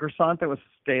 But it was a croissant that was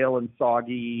stale and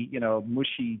soggy,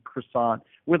 mushy croissant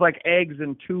with like eggs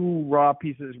and 2 raw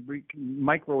pieces,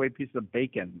 microwave pieces of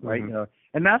bacon, right?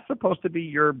 And that's supposed to be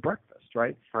your breakfast,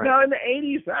 right? Now in the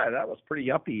 80s, that was pretty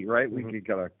yuppie, right? We could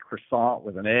get a croissant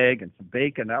with an egg and some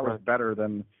bacon. That was better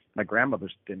than my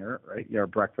grandmother's dinner, right? Our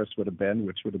breakfast would have been,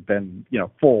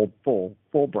 full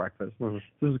breakfast. This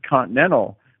is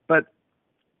continental, but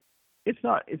it's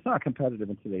not competitive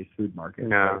in today's food market.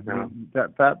 No.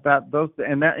 Those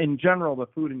in general, the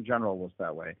food in general was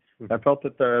that way. I felt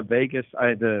that the Vegas,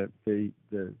 the San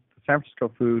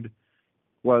Francisco food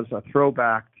was a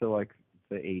throwback to like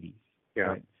the 80s. Yeah.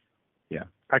 Right? Yeah.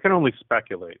 I can only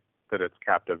speculate that it's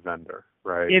captive vendor,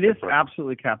 right? It is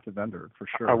absolutely captive vendor for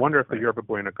sure. I wonder if the Yerba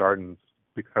Buena Gardens,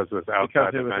 because it was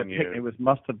outside the venue,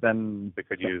 must have been they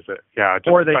could use it. Yeah, just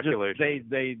or speculation.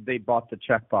 they bought the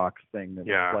checkbox thing that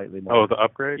was slightly more. Oh, the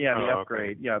upgrade. Yeah, the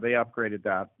upgrade. Okay. Yeah, they upgraded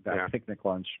that picnic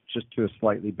lunch just to a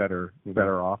slightly better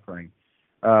offering.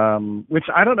 Which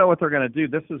I don't know what they're going to do.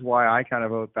 This is why I kind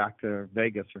of vote back to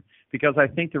Vegas, because I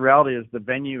think the reality is the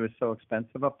venue is so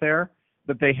expensive up there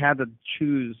that they had to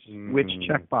choose which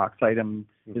checkbox item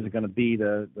is it going to be,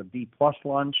 the B plus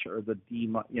lunch or the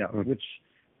D,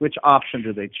 which option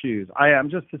do they choose?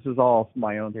 This is all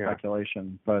my own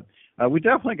speculation, but we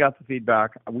definitely got the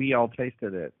feedback. We all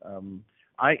tasted it.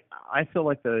 I feel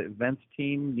like the events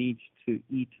team needs to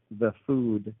eat the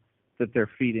food that they're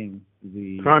feeding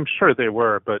the... I'm sure they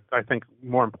were, but I think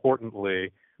more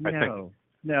importantly,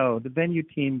 No, the venue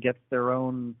team gets their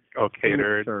own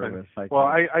catered service.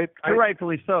 I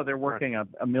rightfully so. They're working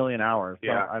a million hours.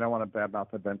 So I don't want to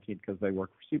badmouth the event team because they work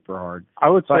super hard. I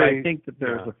would say, I think that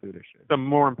there's a food issue. The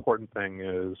more important thing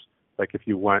is, like, if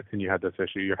you went and you had this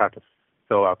issue, you have to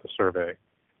fill out the survey,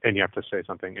 and you have to say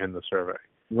something in the survey,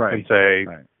 and say.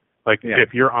 Right.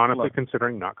 If you're honestly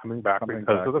considering not coming back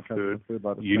because of the food,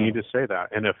 you need to say that.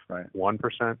 And if 1%,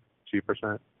 2%,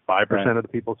 5% of the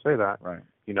people say that,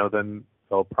 then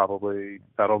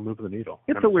that'll move the needle.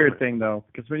 It's a weird thing, though,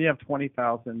 because when you have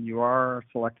 20,000, you are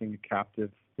selecting a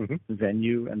captive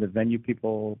venue, and the venue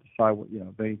people decide what,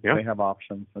 they have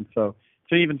options. And so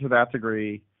even to that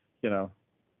degree,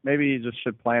 maybe you just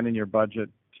should plan in your budget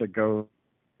to go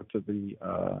to the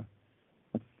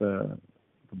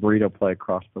burrito play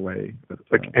across the way. But,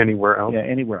 anywhere else? Yeah,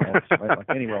 anywhere else, right? Like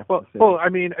anywhere else. Well, I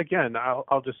mean, again,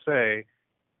 I'll just say,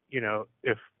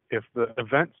 if the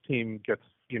events team gets,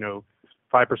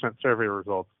 5% survey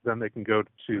results, then they can go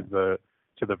to the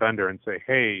vendor and say,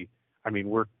 hey, I mean,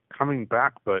 we're coming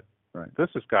back, but this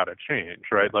has got to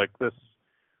change, right? Like this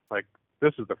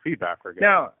is the feedback we're getting.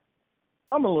 Now,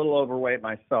 I'm a little overweight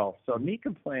myself, so me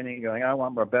complaining, going, I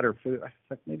want more better food, I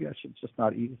said maybe I should just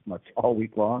not eat as much all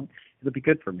week long. It'll be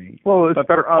good for me. Well, it's but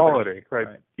better quality, right?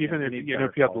 Even if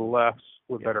you have less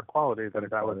with better quality, then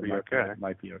that would be okay. It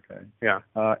might be okay. Yeah.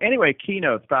 Anyway,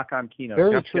 keynotes, back on keynotes.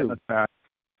 Very true.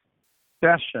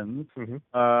 Sessions.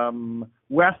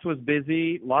 West was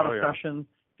busy, a lot of sessions.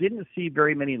 Didn't see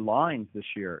very many lines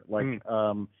this year.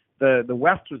 The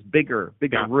West was bigger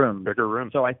rooms. Bigger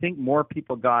rooms. So I think more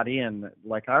people got in.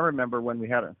 Like I remember when we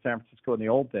had it in San Francisco in the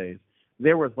old days,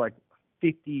 there was like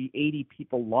 50, 80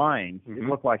 people lined. It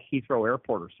looked like Heathrow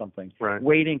Airport or something,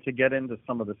 waiting to get into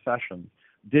some of the sessions.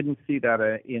 Didn't see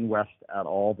that in West at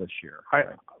all this year.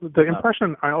 The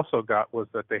impression I also got was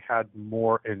that they had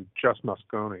more in just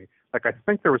Moscone. Like I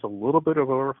think there was a little bit of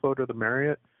overflow to the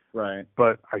Marriott. Right.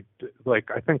 But I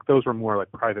think those were more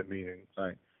like private meetings.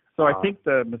 Right. So I think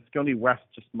the Moscone West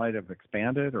just might have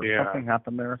expanded or something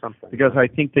happened there. Because I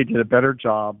think they did a better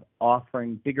job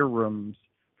offering bigger rooms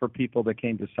for people that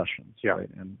came to sessions. Yeah. Right.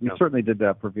 And we certainly did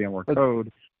that for VMware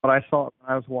Code. But I saw it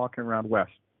when I was walking around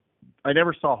West. I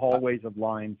never saw hallways of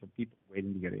lines of people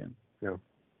waiting to get in. Yeah.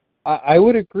 I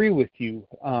would agree with you.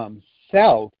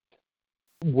 South,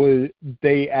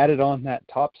 they added on that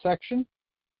top section.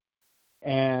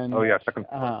 And second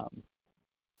floor.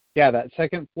 That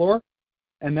second floor.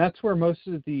 And that's where most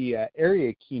of the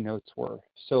area keynotes were.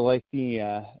 So like the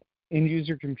end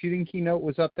user computing keynote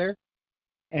was up there.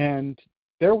 And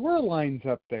there were lines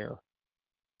up there.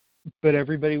 But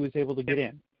everybody was able to get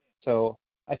in. So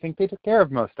I think they took care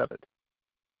of most of it.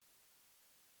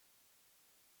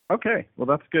 Okay. Well,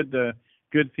 that's good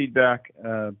feedback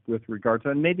with regards to,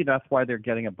 and maybe that's why they're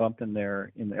getting a bump in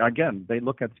there. Again, they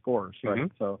look at scores,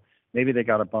 right? So maybe they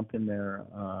got a bump in their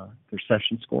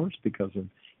session scores because of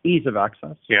ease of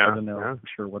access. Yeah. I don't know for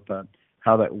sure but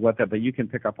you can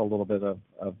pick up a little bit of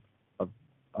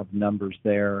numbers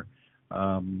there.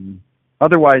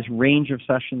 Otherwise, range of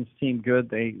sessions seemed good.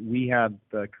 We had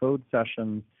the code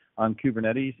session on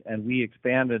Kubernetes, and we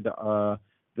expanded the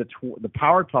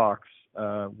Power Talks.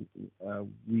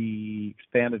 We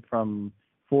expanded from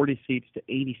 40 seats to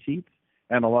 80 seats,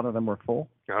 and a lot of them were full.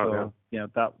 That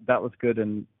was good,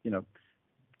 and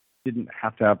didn't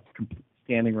have to have complete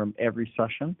standing room every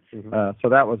session. So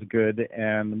that was good,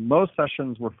 and most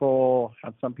sessions were full.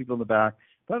 Had some people in the back,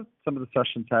 but some of the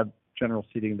sessions had general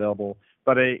seating available.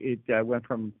 But it went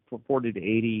from 40 to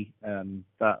 80, and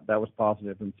that was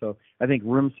positive. And so I think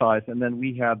room size, and then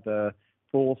we had the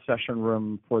full session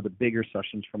room for the bigger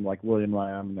sessions from like William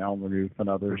Lamb and Alan Roof and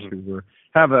others who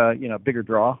have a bigger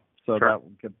draw. So that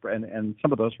would and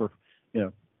some of those were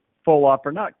full up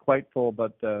or not quite full,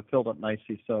 but filled up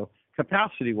nicely. So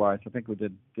capacity wise, I think we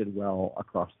did well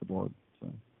across the board.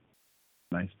 So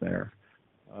nice there.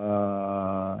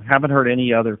 Haven't heard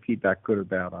any other feedback, good or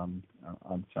bad, on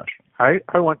session. I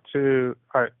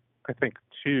think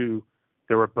two,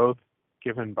 they were both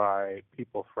given by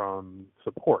people from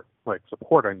support, like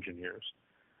support engineers,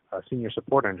 senior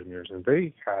support engineers, and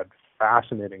they had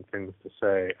fascinating things to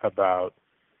say about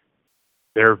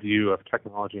their view of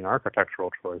technology and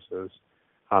architectural choices.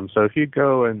 So if you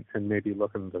go and maybe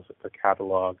look in the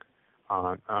catalog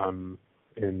and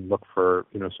look for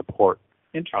support,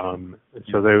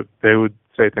 so they would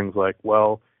say things like,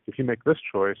 well, if you make this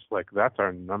choice, like that's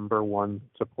our number one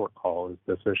support call is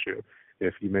this issue.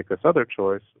 If you make this other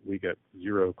choice, we get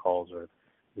 0 calls or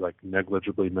like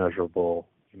negligibly measurable,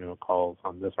 calls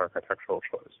on this architectural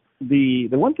choice. The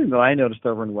one thing that I noticed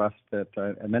over in West that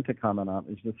I meant to comment on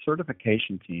is the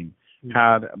certification team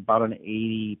had about an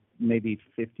 80, maybe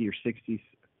 50 or 60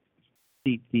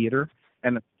 seat theater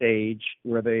and a stage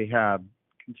where they had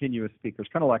continuous speakers,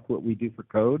 kind of like what we do for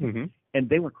code, and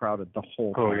they were crowded the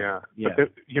whole time. Oh, yeah.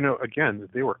 But again,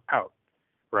 they were out,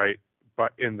 right?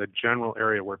 But in the general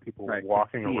area where people were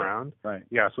walking around,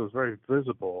 yeah, so it was very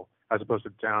visible as opposed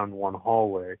to down one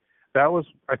hallway. That was,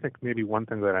 I think, maybe one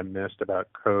thing that I missed about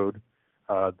code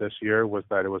this year was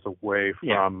that it was away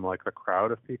from like the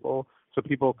crowd of people, so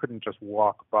people couldn't just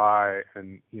walk by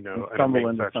and stumble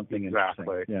into something exactly.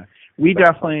 interesting. Yeah, we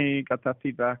definitely got that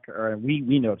feedback, or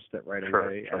we noticed it right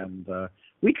away, and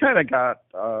we kind of got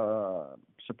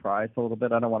surprised a little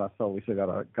bit. I don't want to say we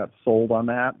got sold on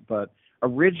that, but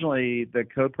originally the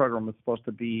code program was supposed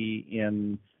to be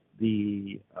in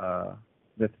the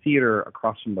theater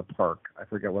across from the park. I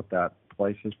forget what that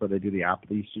place is where they do the Apple.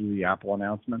 They used to do the Apple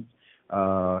announcements.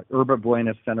 Urba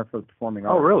Buena Center for the Performing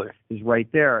Arts. Oh, really? Is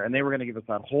right there, and they were going to give us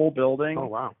that whole building. Oh,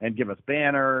 wow. And give us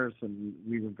banners, and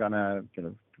we were gonna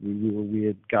we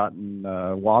had gotten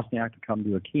Wozniak to come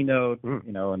do a keynote,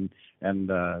 and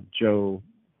Joe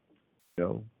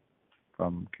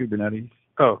from Kubernetes.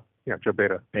 Oh, yeah, Joe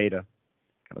Beta.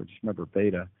 I just remember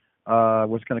Beta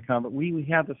was going to come, but we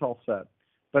had this all set.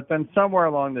 But then somewhere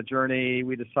along the journey,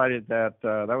 we decided that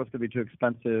that was going to be too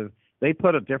expensive. They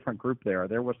put a different group there.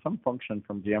 There was some function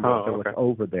from VMworld that was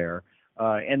over there,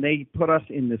 and they put us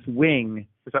in this wing.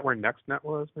 Is that where NextNet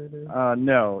was, maybe?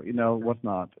 No, it was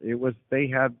not. It was they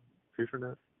had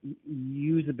FutureNet?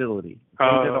 Usability. They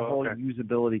did a whole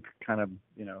usability kind of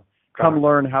come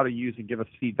learn how to use and give us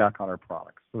feedback on our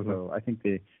products. So I think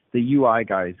the UI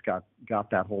guys got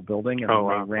that whole building, and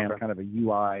they ran kind of a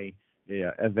UI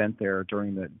event there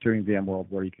during VMworld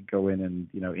where you could go in and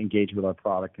engage with our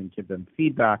product and give them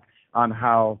feedback on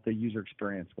how the user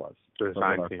experience was. The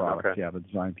design team, the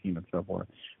design team and so forth.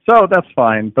 So that's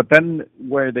fine. But then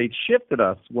where they shifted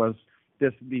us was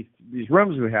these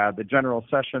rooms we had, the general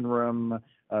session room,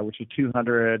 which was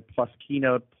 200 plus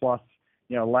keynote plus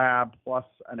lab plus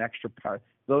an extra part.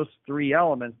 Those three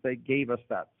elements, they gave us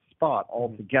that spot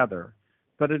all together.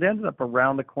 But it ended up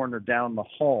around the corner down the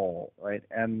hall, right?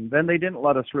 And then they didn't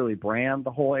let us really brand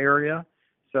the whole area.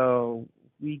 So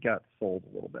we got sold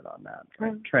a little bit on that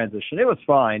transition. It was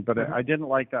fine, but I didn't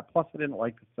like that. Plus, I didn't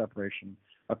like the separation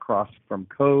across from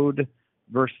code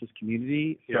versus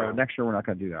community. So next year, we're not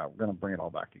going to do that. We're going to bring it all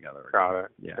back together. Got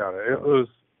it. Yeah. Got it. It was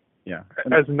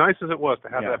as nice as it was to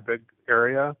have that big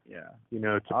area, to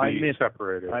be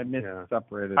separated. I missed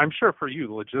separated. I'm sure for you,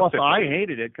 logistically. Plus, I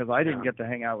hated it because I didn't get to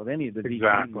hang out with any of the VC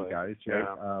guys.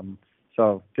 Right?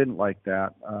 So didn't like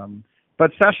that.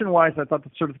 But session-wise, I thought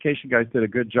the certification guys did a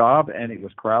good job, and it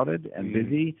was crowded and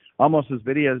busy, almost as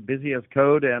busy as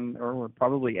code, or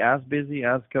probably as busy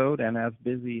as code and as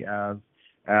busy as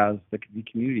the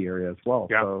community area as well.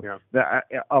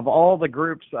 Of all the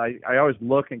groups, I always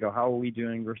look and go, how are we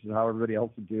doing versus how everybody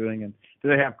else is doing, and do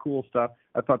they have cool stuff?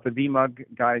 I thought the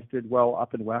VMUG guys did well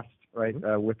up in West, right,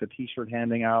 with the T-shirt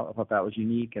handing out. I thought that was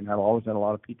unique and always had a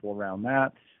lot of people around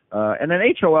that. And then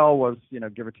HOL was,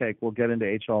 give or take. We'll get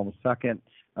into HOL in a second,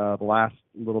 the last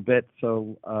little bit.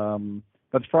 So,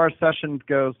 but as far as sessions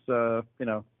goes, all in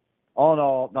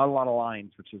all, not a lot of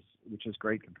lines, which is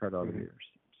great compared to other years.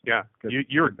 Yeah,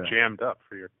 you were jammed up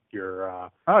for your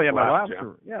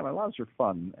my labs were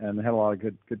fun, and I had a lot of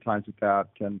good times with that.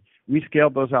 And we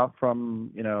scaled those out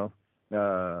from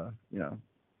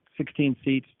 16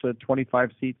 seats to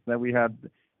 25 seats. And then we had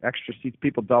extra seats.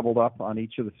 People doubled up on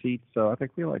each of the seats, so I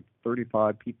think we had like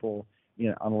 35 people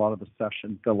on a lot of the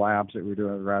sessions, the labs that we were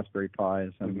doing with Raspberry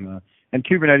Pis, and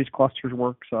Kubernetes clusters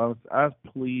work. So I was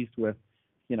pleased with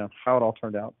how it all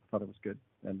turned out. I thought it was good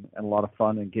and a lot of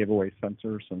fun, and gave away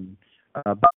sensors. And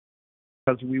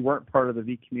because we weren't part of the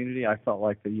V community, I felt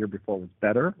like the year before was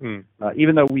better.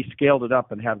 Even though we scaled it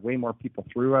up and had way more people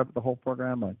through the whole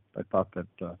program, I thought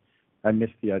that I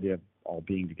missed the idea of all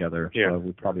being together. So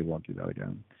we probably won't do that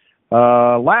again.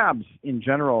 Labs in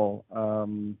general,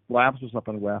 Labs was up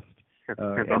in West.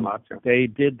 They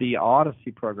did the Odyssey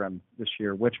program this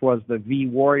year, which was the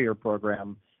VWarrior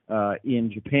program in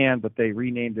Japan, but they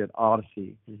renamed it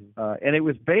Odyssey. And it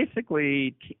was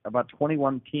basically about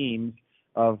 21 teams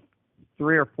of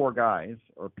 3 or 4 guys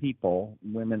or people,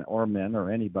 women or men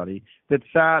or anybody, that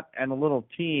sat in a little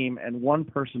team, and one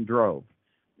person drove.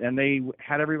 And they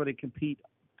had everybody compete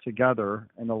together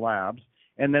in the labs,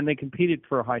 and then they competed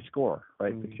for a high score,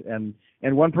 right? And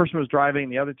one person was driving,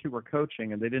 the other 2 were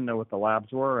coaching, and they didn't know what the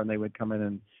labs were, and they would come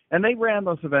in and they ran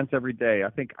those events every day. I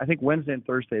think Wednesday and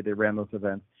Thursday they ran those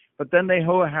events. But then they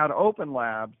had open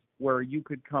labs where you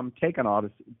could come take an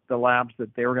Odyssey, the labs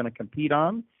that they were going to compete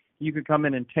on. You could come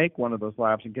in and take one of those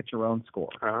labs and get your own score.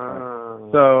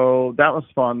 So that was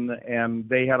fun, and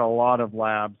they had a lot of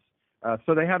labs.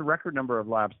 So they had a record number of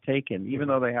labs taken, even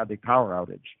though they had the power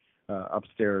outage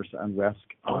upstairs on West.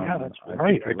 That's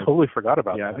right. I totally forgot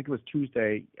about that. Yeah, I think it was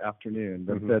Tuesday afternoon.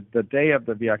 The day of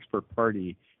the VExpert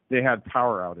party, they had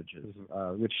power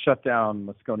outages, which shut down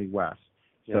Moscone West.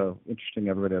 So interesting,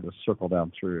 everybody had to circle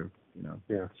down through,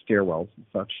 stairwells and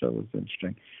such. So it was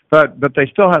interesting. But they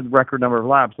still had a record number of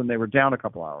labs, and they were down a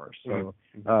couple hours. So,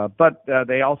 but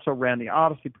they also ran the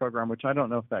Odyssey program, which I don't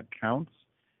know if that counts,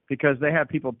 because they had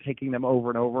people taking them over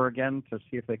and over again to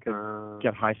see if they could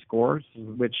get high scores,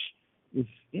 which is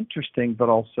interesting, but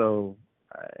also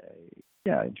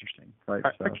interesting, right?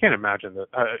 I can't imagine that.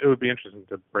 It would be interesting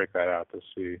to break that out to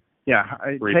see. Yeah,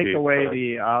 take away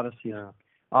the Yeah.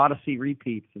 Odyssey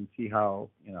repeats and see how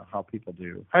people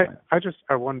do.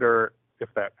 I wonder if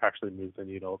that actually moves the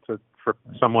needle for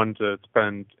someone to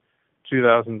spend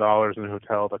 $2,000 in a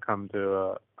hotel to come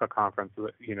to a conference.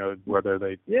 Whether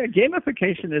they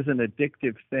gamification is an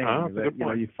addictive thing. That's a good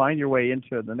point. You find your way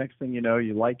into it. The next thing you know,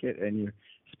 you like it, and you're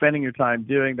spending your time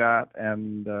doing that.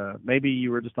 And maybe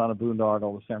you were just on a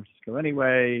boondoggle to San Francisco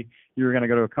anyway. You were going to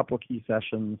go to a couple of key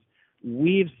sessions.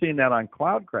 We've seen that on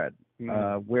CloudCred,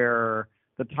 where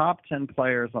the top 10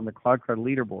 players on the CloudCred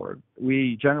leaderboard,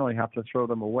 we generally have to throw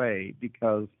them away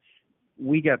because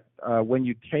we get, when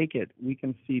you take it, we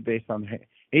can see based on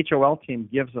HOL team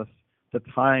gives us the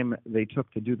time they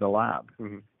took to do the lab.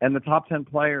 Mm-hmm. And the top 10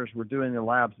 players were doing the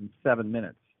labs in 7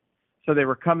 minutes. So they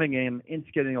were coming in,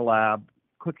 instigating a lab,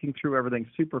 clicking through everything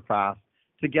super fast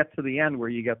to get to the end where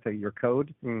you get to your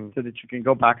code so that you can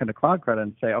go back into CloudCred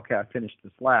and say, okay, I finished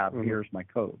this lab. Mm-hmm. Here's my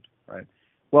code, right?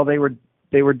 Well, they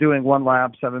were doing one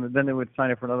lab, 7, and then they would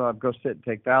sign up for another lab, go sit and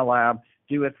take that lab,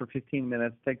 do it for 15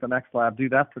 minutes, take the next lab, do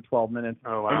that for 12 minutes.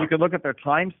 Oh, wow. And you could look at their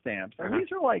timestamps. And these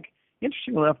are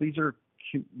interestingly enough, these are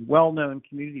well-known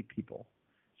community people.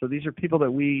 So these are people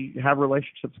that we have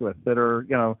relationships with that are,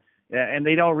 and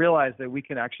they don't realize that we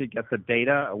can actually get the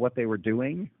data of what they were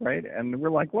doing, right? And we're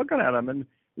looking at them, and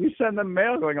we send them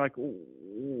mail going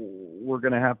we're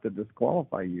going to have to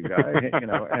disqualify you guys,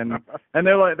 and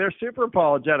they're super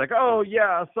apologetic. Oh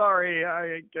yeah, sorry,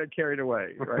 I got carried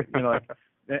away, right?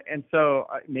 And so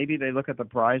maybe they look at the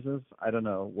prizes. I don't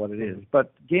know what it is,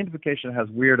 but gamification has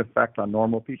weird effect on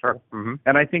normal people. Sure. Mm-hmm.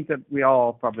 And I think that we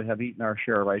all probably have eaten our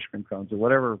share of ice cream cones or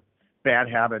whatever bad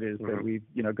habit is that we've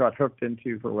got hooked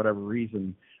into for whatever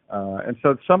reason. And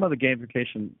so some of the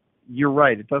gamification, you're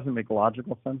right, it doesn't make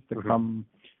logical sense to come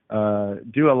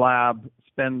do a lab,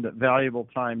 spend valuable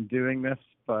time doing this,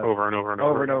 but over and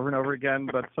over again.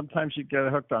 But sometimes you get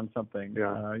hooked on something.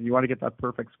 Yeah. You want to get that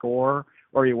perfect score,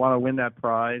 or you want to win that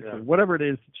prize, or whatever it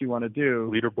is that you want to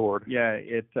do. Leaderboard. Yeah.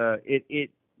 It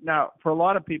now for a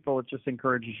lot of people it just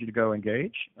encourages you to go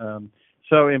engage.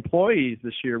 So employees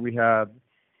this year we had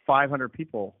 500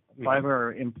 people,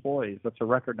 500 employees. That's a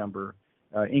record number.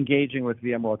 Engaging with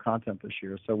VMworld content this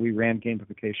year. So we ran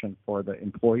gamification for the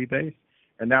employee base,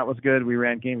 and that was good. We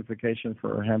ran gamification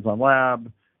for our hands-on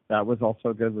lab. That was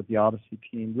also good with the Odyssey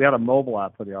team. We had a mobile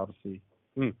app for the Odyssey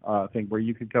thing where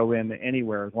you could go in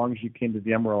anywhere as long as you came to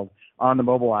VMworld. On the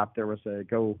mobile app, there was a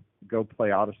go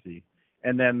play Odyssey.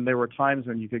 And then there were times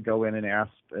when you could go in and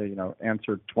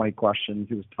answer 20 questions.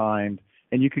 It was timed.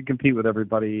 And you could compete with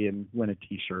everybody and win a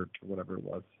T-shirt or whatever it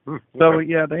was. Okay. So,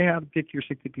 yeah, they had 50 or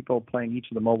 60 people playing each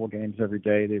of the mobile games every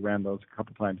day. They ran those a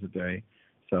couple times a day.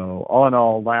 So, all in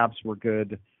all, labs were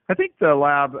good. I think the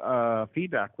lab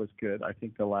feedback was good. I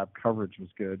think the lab coverage was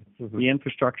good. Mm-hmm. The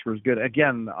infrastructure was good.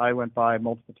 Again, I went by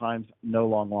multiple times, no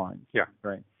long lines. Yeah.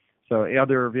 Right. So,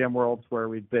 other VMworlds where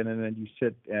we've been in and you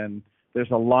sit and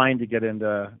there's a line to get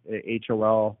into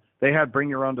HOL. They had bring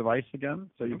your own device again,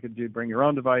 so you could bring your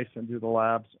own device and do the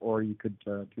labs, or you could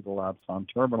do the labs on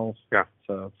terminals. Yeah.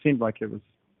 So it seemed like it was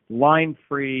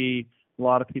line-free, a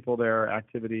lot of people there,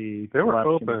 activity. They were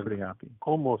open. Pretty happy.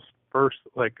 Almost first,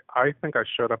 I think I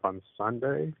showed up on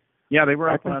Sunday. Yeah, they were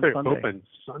open on Sunday. I think they opened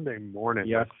Sunday morning,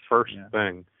 yes. First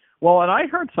thing. Well, and I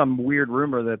heard some weird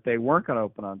rumor that they weren't going to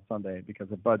open on Sunday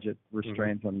because of budget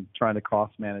restraints and trying to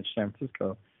cost manage San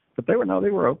Francisco. But they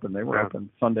were open. They were open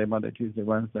Sunday, Monday, Tuesday,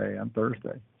 Wednesday, and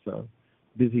Thursday. So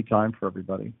busy time for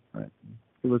everybody. Right?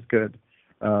 It was good.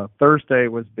 Thursday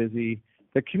was busy.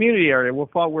 The community area.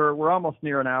 We're almost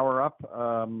near an hour up.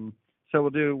 So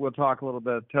we'll talk a little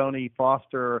bit. Tony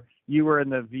Foster, you were in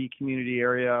the V community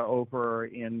area over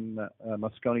in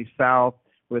Moscone South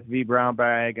with V Brown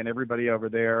Bag and everybody over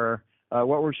there.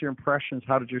 What was your impressions?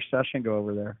 How did your session go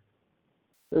over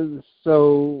there?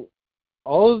 So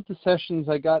all of the sessions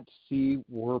I got to see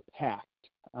were packed.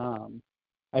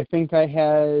 I think I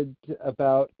had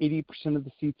about 80% of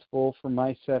the seats full for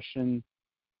my session,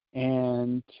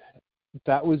 and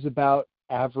that was about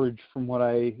average from what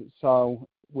I saw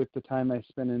with the time I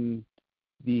spent in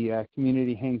the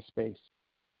community hang space.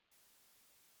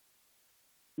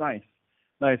 Nice.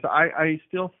 I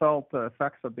still felt the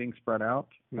effects of being spread out.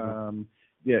 Mm-hmm.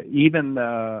 Even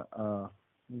the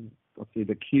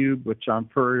Cube with John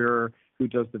Furrier, who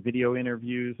does the video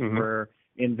interviews, where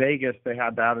in Vegas they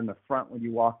had that in the front when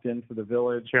you walked into the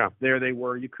village. Yeah. There they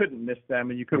were. You couldn't miss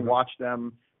them, and you could watch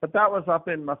them. But that was up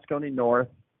in Moscone North.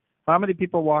 How many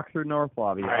people walk through North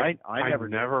Lobby? I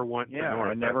never went to North.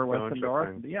 I never went to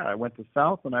North. Yeah, I went to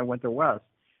South and I went to West.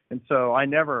 and so I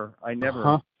never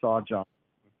saw John.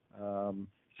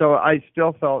 So I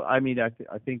still felt. I mean, I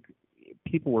think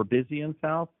people were busy in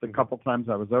South. The couple times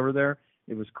I was over there,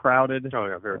 it was crowded. Oh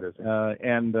yeah, very busy.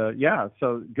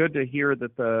 So good to hear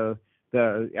that the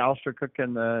Alistair Cook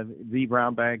and the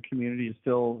Brown Bag community is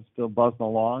still buzzing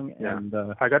along. Yeah. And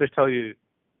I got to tell you,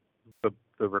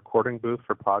 the recording booth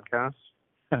for podcasts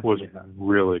was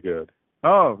really good.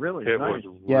 Oh, really? It nice.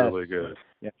 was really good.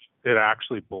 Yes. It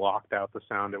actually blocked out the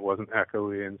sound. It wasn't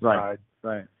echoey inside.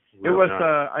 Right. Really it was.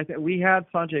 nice. I think we had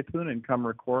Sanjay Poonen come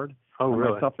record. Oh,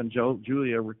 really? Myself and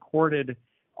Julia recorded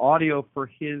audio for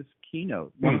his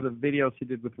keynote. One of the videos he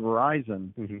did with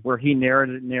Verizon, where he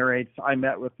narrates. I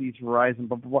met with these Verizon.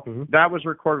 Blah, blah, blah. That was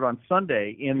recorded on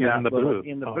Sunday in the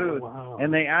booth. Wow.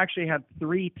 And they actually had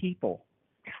 3 people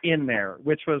in there,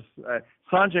 which was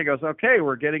Sanjay goes, okay,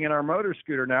 we're getting in our motor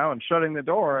scooter now and shutting the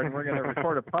door, and we're going to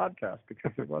record a podcast,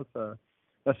 because it was a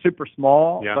super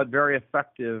small but very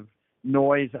effective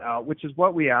noise out, which is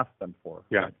what we asked them for.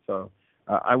 Yeah. Right? So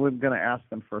I was going to ask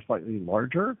them for a slightly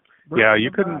larger. Yeah,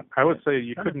 you couldn't. I would say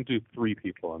you couldn't do 3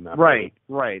 people in that. Right,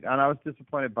 and I was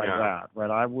disappointed by that.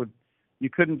 Right, you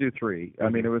couldn't do 3. I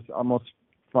mean, it was almost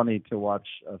funny to watch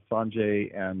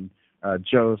Sanjay and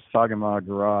Joe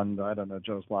Sagamagurand. I don't know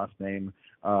Joe's last name.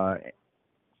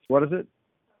 What is it?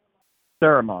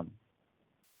 Saramon.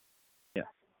 Yeah,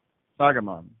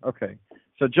 Sagamon. Okay.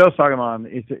 So Joe Sagamon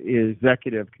is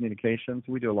executive communications.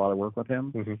 We do a lot of work with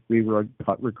him. We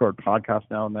record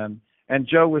podcasts now and then. And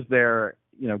Joe was there,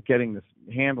 getting this,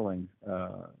 handling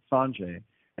Sanjay.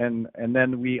 And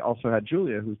then we also had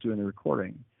Julia, who's doing the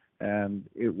recording. And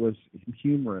it was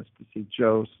humorous to see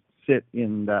Joe sit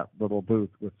in that little booth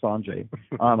with Sanjay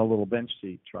on a little bench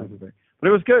seat trying to do. But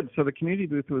it was good. So the community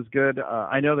booth was good.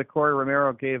 I know that Corey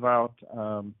Romero gave out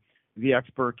the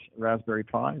Expert Raspberry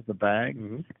Pis, the bag.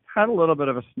 Had a little bit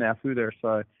of a snafu there, so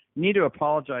I need to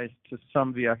apologize to some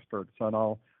of the experts, and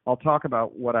I'll talk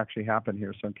about what actually happened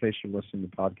here, so in case you're listening to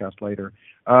the podcast later.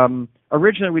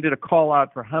 Originally, we did a call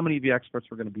out for how many of the experts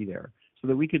were going to be there, so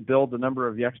that we could build the number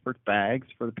of the expert bags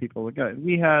for the people that go.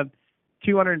 We had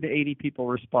 280 people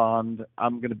respond.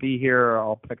 I'm going to be here.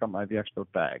 I'll pick up my VExpert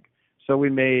bag. So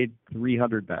we made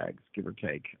 300 bags, give or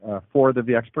take, for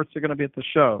the experts that are going to be at the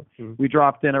show. We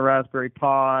dropped in a Raspberry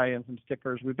Pi and some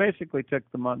stickers. We basically took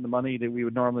the money that we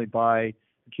would normally buy a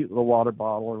cute little water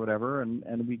bottle or whatever, and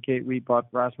we bought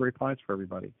Raspberry Pis for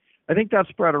everybody. I think that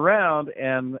spread around,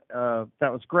 and that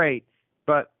was great.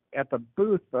 But at the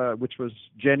booth, which was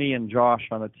Jenny and Josh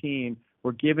on the team,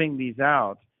 were giving these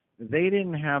out. They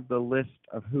didn't have the list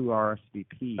of who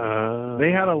RSVP.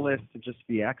 They had a list of just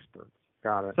the experts.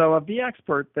 Got it. So a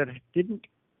VExpert that didn't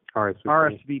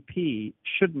RSVP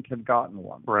shouldn't have gotten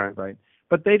one. Right.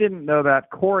 But they didn't know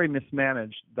that. Corey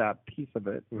mismanaged that piece of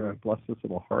it, bless his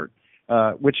little heart,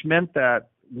 which meant that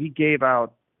we gave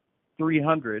out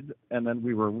 300, and then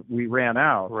we ran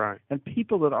out. Right. And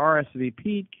people that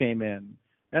RSVP'd came in,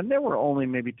 and there were only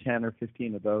maybe 10 or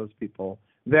 15 of those people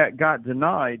that got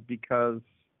denied because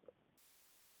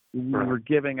we were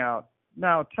giving out.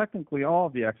 Now, technically, all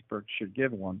of the experts should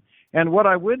give one. And what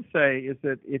I would say is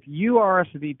that if you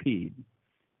RSVP'd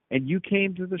and you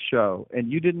came to the show and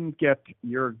you didn't get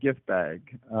your gift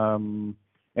bag, and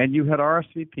you had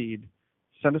RSVP'd,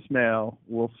 send us mail.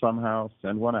 We'll somehow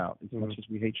send one out, as much as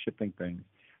we hate shipping things.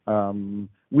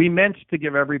 We meant to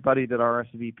give everybody that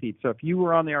RSVP'd. So if you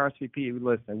were on the RSVP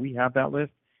list, and we have that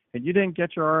list, and you didn't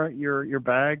get your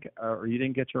bag or you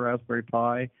didn't get your Raspberry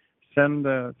Pi, send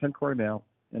Corey mail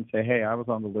and say, hey, I was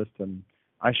on the list and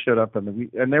I showed up, and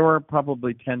there were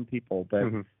probably 10 people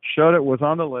that was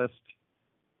on the list,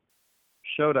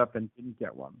 showed up and didn't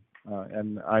get one.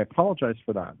 And I apologize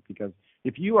for that, because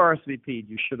if you RSVP'd,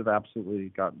 you should have absolutely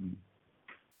gotten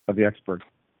the VExpert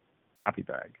happy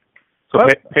bag. So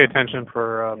pay attention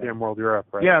for VMworld Europe,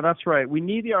 right? Yeah, that's right. We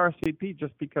need the RSVP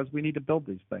just because we need to build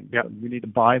these things. Yep. We need to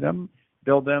buy them,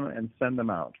 build them, and send them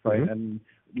out, right? And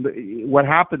what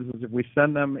happens is if we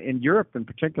send them in Europe in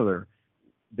particular,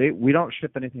 we don't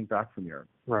ship anything back from Europe.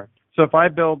 Right. So if I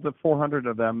build the 400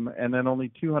 of them and then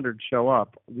only 200 show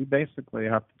up, we basically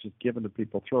have to just give them to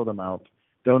people, throw them out,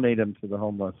 donate them to the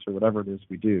homeless or whatever it is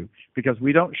we do, because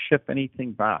we don't ship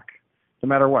anything back, no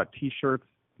matter what, T-shirts,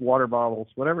 water bottles,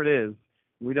 whatever it is.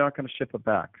 We're not going to ship it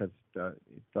back because it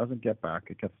doesn't get back.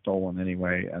 It gets stolen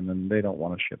anyway, and then they don't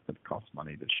want to ship it. It costs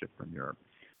money to ship from Europe.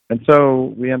 And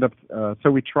so we end up,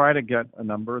 we try to get a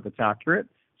number that's accurate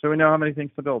so we know how many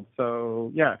things to build.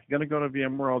 So, yeah, if you're going to go to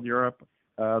VMworld Europe,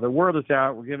 the word is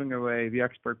out. We're giving away the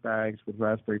expert bags with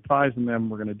Raspberry Pis in them.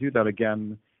 We're going to do that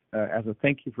again as a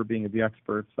thank you for being a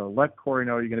VExpert. So let Corey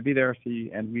know you're going to be there,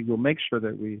 and we will make sure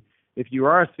that we if you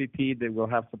RSVP, they will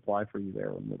have supply for you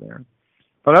there when we're there.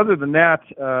 But other than that,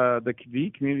 the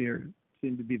V community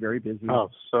seemed to be very busy. Oh,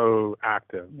 so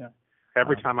active. Yeah.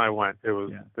 Every time I went, it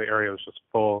was the area was just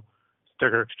full.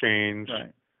 Sticker exchange,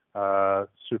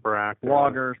 super active.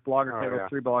 Blogger tables,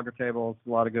 3 blogger tables, a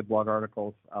lot of good blog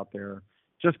articles out there.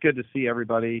 Just good to see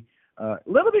everybody. A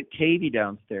little bit cavey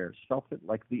downstairs. Felt it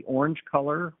like the orange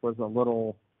color was a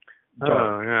little dark.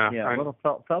 Oh, yeah. Yeah,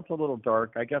 felt a little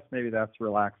dark. I guess maybe that's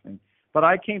relaxing. But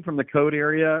I came from the code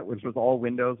area, which was all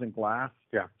windows and glass.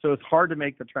 Yeah. So it's hard to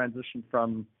make the transition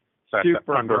from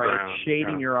super bright,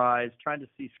 shading your eyes, trying to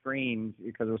see screens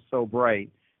because it was so bright,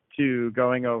 to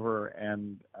going over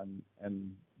and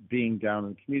being down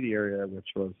in the community area, which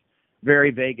was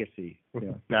very Vegas-y,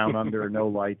 down under, no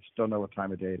lights, don't know what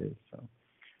time of day it is. So,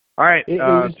 all right, it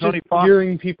was Tony just Fox.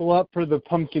 gearing people up for the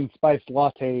pumpkin spice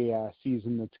latte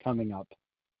season that's coming up.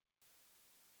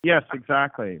 Yes,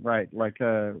 exactly. Right. Like,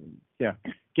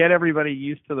 get everybody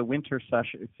used to the winter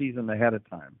season ahead of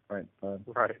time. Right.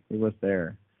 Right. It was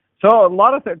there. So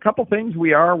a couple things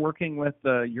we are working with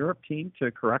the Europe team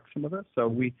to correct some of this. So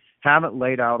we haven't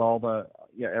laid out all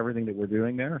everything that we're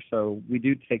doing there. So we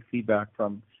do take feedback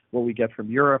from what we get from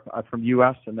Europe, from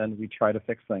U.S., and then we try to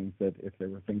fix things if there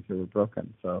were things that were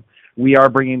broken. So we are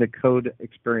bringing the code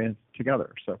experience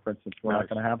together. So, for instance, we're not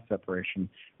going to have separation.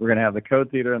 We're going to have the code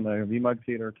theater and the VMUG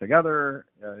theater together,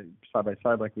 side by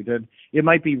side like we did. It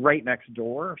might be right next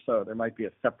door, so there might be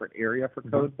a separate area for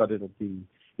code, but it'll be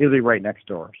right next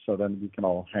door. So then we can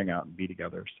all hang out and be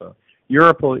together. So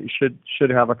Europe should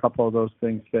have a couple of those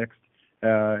things fixed.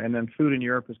 And then food in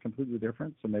Europe is completely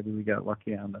different, so maybe we got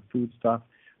lucky on the food stuff.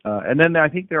 And then I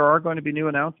think there are going to be new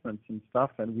announcements and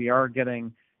stuff, and we are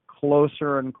getting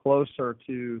closer and closer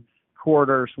to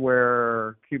quarters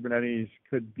where Kubernetes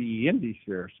could be in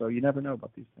vSphere. So you never know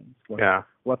about these things.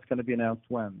 What's going to be announced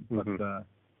when? But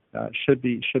should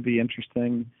be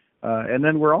interesting. And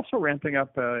then we're also ramping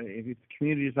up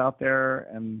communities out there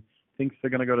and thinks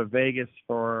they're going to go to Vegas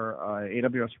for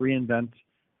AWS reInvent.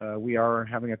 We are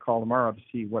having a call tomorrow to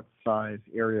see what size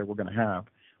area we're going to have.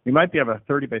 We might have a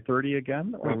 30 by 30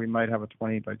 again, or we might have a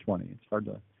 20 by 20. It's hard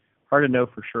to know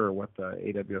for sure what the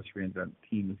AWS reInvent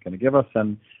team is going to give us.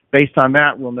 And based on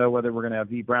that, we'll know whether we're going to have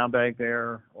vBrownBag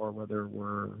there or whether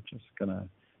we're just going to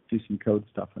do some code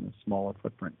stuff in a smaller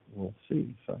footprint. We'll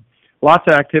see. So lots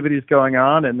of activities going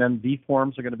on, and then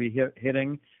vForms are going to be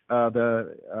hitting.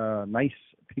 The nice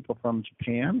people from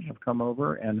Japan have come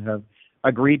over and have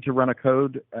agreed to run a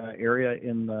code area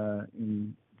in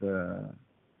the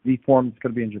vForm. It's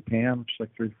going to be in Japan, which is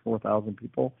like 3,000 to 4,000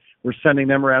 people. We're sending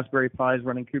them Raspberry Pis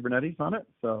running Kubernetes on it,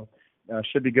 so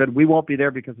should be good. We won't be there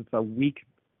because it's a week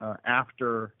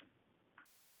after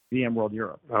VMworld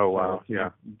Europe. Oh, wow.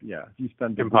 So if you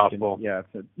spend impossible.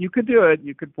 You could do it.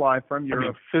 You could fly from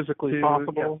Europe. Physically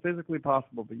possible? Yeah, physically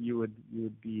possible, but you would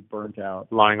be burnt out.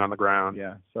 Lying on the ground.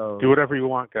 Yeah. So do whatever you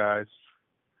want, guys.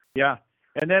 Yeah.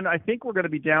 And then I think we're going to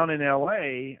be down in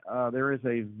L.A. There is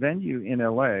a venue in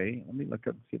L.A. Let me look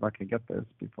up, see if I can get this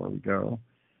before we go.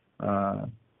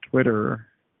 Twitter.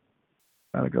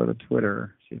 Got to go to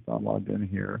Twitter, see if I'm logged in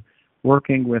here.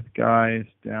 Working with guys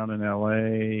down in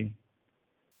L.A.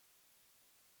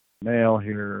 Mail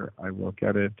here. I will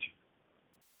get it.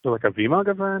 So like a VMUG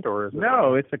event, or is it?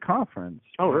 No, it's a conference.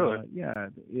 Oh, really?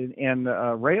 And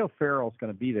Ray O'Farrell's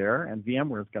going to be there, and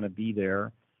VMware is going to be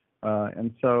there.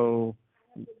 And so...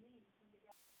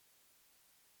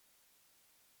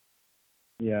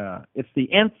 Yeah, it's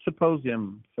the Nth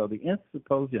Symposium. So the Nth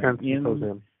Symposium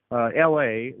in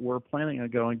L.A., we're planning on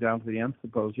going down to the Nth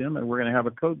Symposium, and we're going to have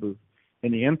a code booth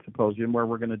in the Nth Symposium where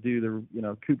we're going to do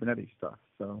the Kubernetes stuff.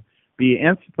 So the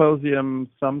Nth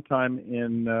Symposium sometime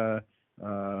in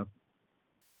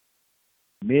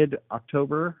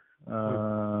mid-October.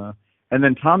 And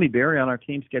then Tommy Berry on our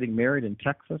team's getting married in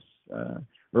Texas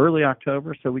early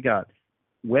October. So we got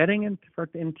wedding in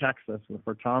Texas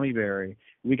for Tommy Berry.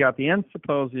 We got the Nth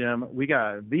Symposium. We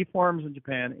got vForms in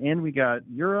Japan, and we got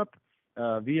Europe,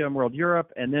 VMworld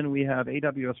Europe, and then we have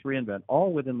AWS reInvent,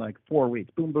 all within like 4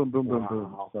 weeks. Boom, boom, boom, boom,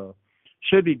 boom. So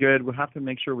should be good. We'll have to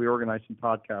make sure we organize some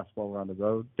podcasts while we're on the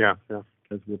road. Yeah.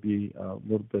 Because we'll be a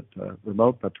little bit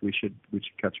remote, but we should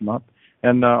catch them up.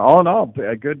 And all in all,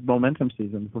 a good momentum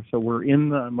season. So we're in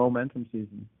the momentum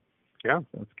season. Yeah.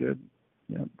 So that's good.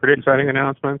 Yeah. Pretty exciting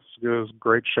announcements. It was a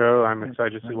great show. I'm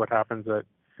excited to see what happens at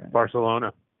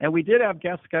Barcelona. And we did have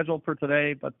guests scheduled for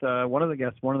today, but one of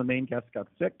the main guests got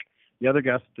sick. The other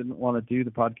guest didn't want to do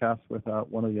the podcast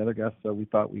without one of the other guests, so we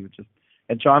thought we would just.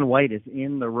 And John White is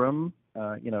in the room.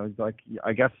 He's like,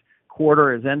 I guess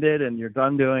quarter is ended, and you're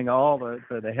done doing all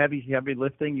the heavy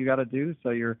lifting you got to do. So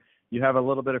you're you have a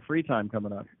little bit of free time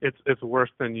coming up. It's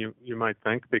worse than you might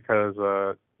think because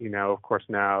of course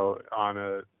now on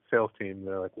a sales team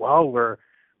they're like, well, we're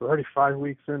already 5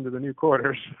 weeks into the new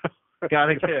quarters.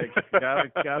 Gotta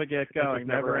get going.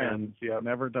 Never ends. Yeah,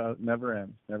 Never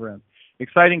ends.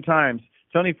 Exciting times.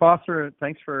 Tony Foster,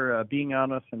 thanks for being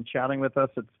on us and chatting with us.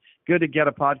 It's good to get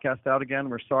a podcast out again.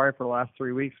 We're sorry for the last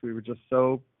 3 weeks. We were just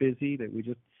so busy that we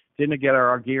just didn't get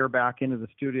our gear back into the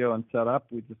studio and set up.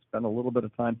 We just spent a little bit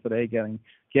of time today getting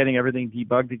everything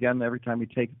debugged again. Every time we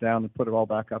take it down and put it all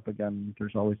back up again,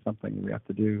 there's always something we have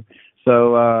to do.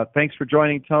 So thanks for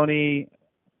joining, Tony.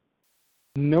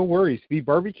 No worries. The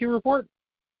barbecue report?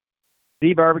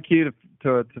 The barbecue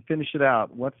to finish it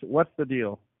out. What's the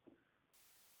deal?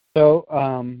 So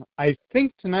I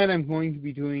think tonight I'm going to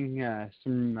be doing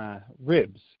some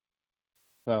ribs.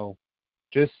 So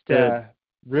just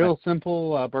real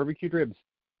simple barbecued ribs.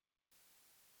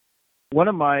 One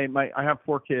of I have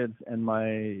 4 kids, and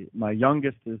my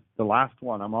youngest is the last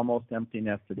one. I'm almost empty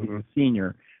nested. He's a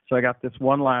senior, so I got this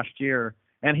one last year,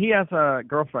 and he has a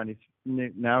girlfriend. He's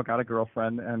now got a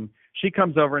girlfriend, and she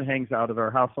comes over and hangs out at our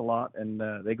house a lot, and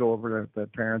they go over to the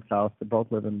parents' house. They both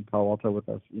live in Palo Alto with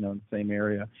us, in the same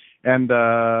area, and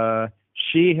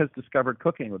she has discovered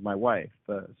cooking with my wife.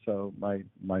 So my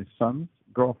son's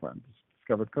girlfriend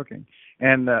discovered cooking,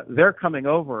 and they're coming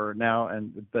over now,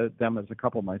 and them as a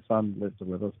couple. My son lives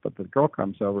with us, but the girl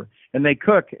comes over, and they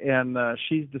cook, and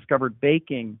she's discovered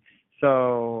baking.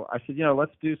 So I said,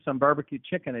 let's do some barbecue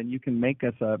chicken, and you can bake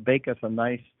us a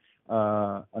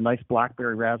nice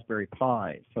blackberry raspberry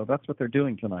pie. So that's what they're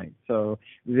doing tonight. So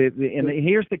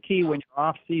here's the key: when you're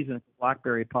off season for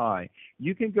blackberry pie,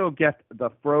 you can go get the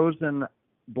frozen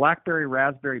blackberry,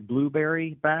 raspberry,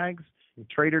 blueberry bags.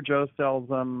 Trader Joe's sells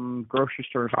them. Grocery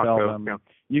stores sell them. Yeah.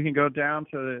 You can go down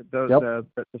to the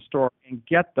store and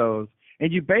get those,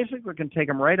 and you basically can take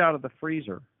them right out of the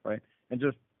freezer, right, and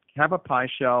just have a pie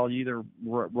shell. You either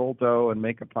roll dough and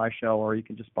make a pie shell, or you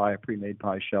can just buy a pre-made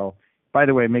pie shell. By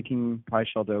the way, making pie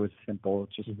shell dough is simple.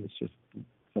 It's just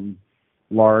some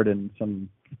lard and some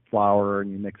flour,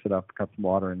 and you mix it up, cut some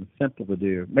water, and it's simple to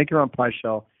do. Make your own pie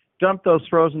shell. Dump those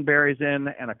frozen berries in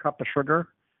and a cup of sugar,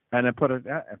 and then put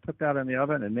that in the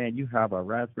oven, and man, you have a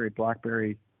raspberry,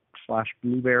 blackberry /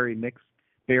 blueberry mixed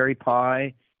berry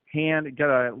pie. Get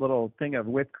a little thing of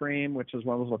whipped cream, which is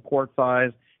one of those little quart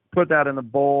size. Put that in a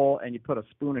bowl, and you put a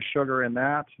spoon of sugar in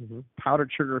that.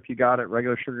 Powdered sugar if you got it,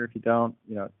 regular sugar if you don't.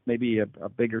 Maybe a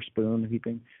bigger spoon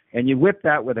heaping. And you whip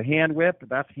that with a hand whip.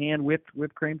 That's hand whipped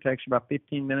whipped cream. Takes you about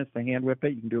 15 minutes to hand whip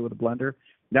it. You can do it with a blender.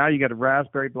 Now you got a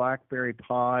raspberry blackberry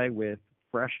pie with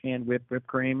fresh hand whipped whipped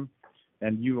cream,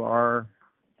 and you are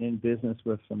in business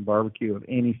with some barbecue of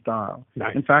any style.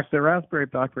 Nice. In fact, the raspberry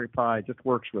blackberry pie just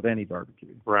works with any barbecue.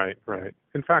 Right.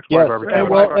 In fact, yes, barbecue.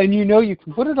 And you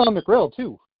can put it on the grill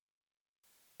too.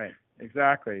 Right,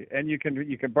 exactly, and you can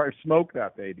smoke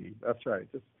that baby. That's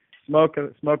right. Just smoke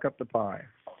up the pie.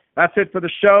 That's it for the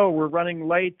show. We're running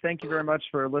late. Thank you very much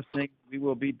for listening. We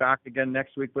will be back again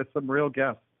next week with some real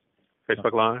guests.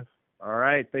 Facebook Live. All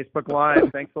right, Facebook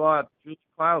Live. Thanks a lot. Julie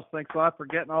Klaus, thanks a lot for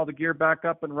getting all the gear back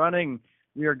up and running.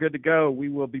 We are good to go. We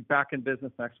will be back in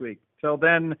business next week. Till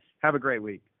then, have a great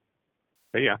week.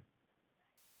 See ya.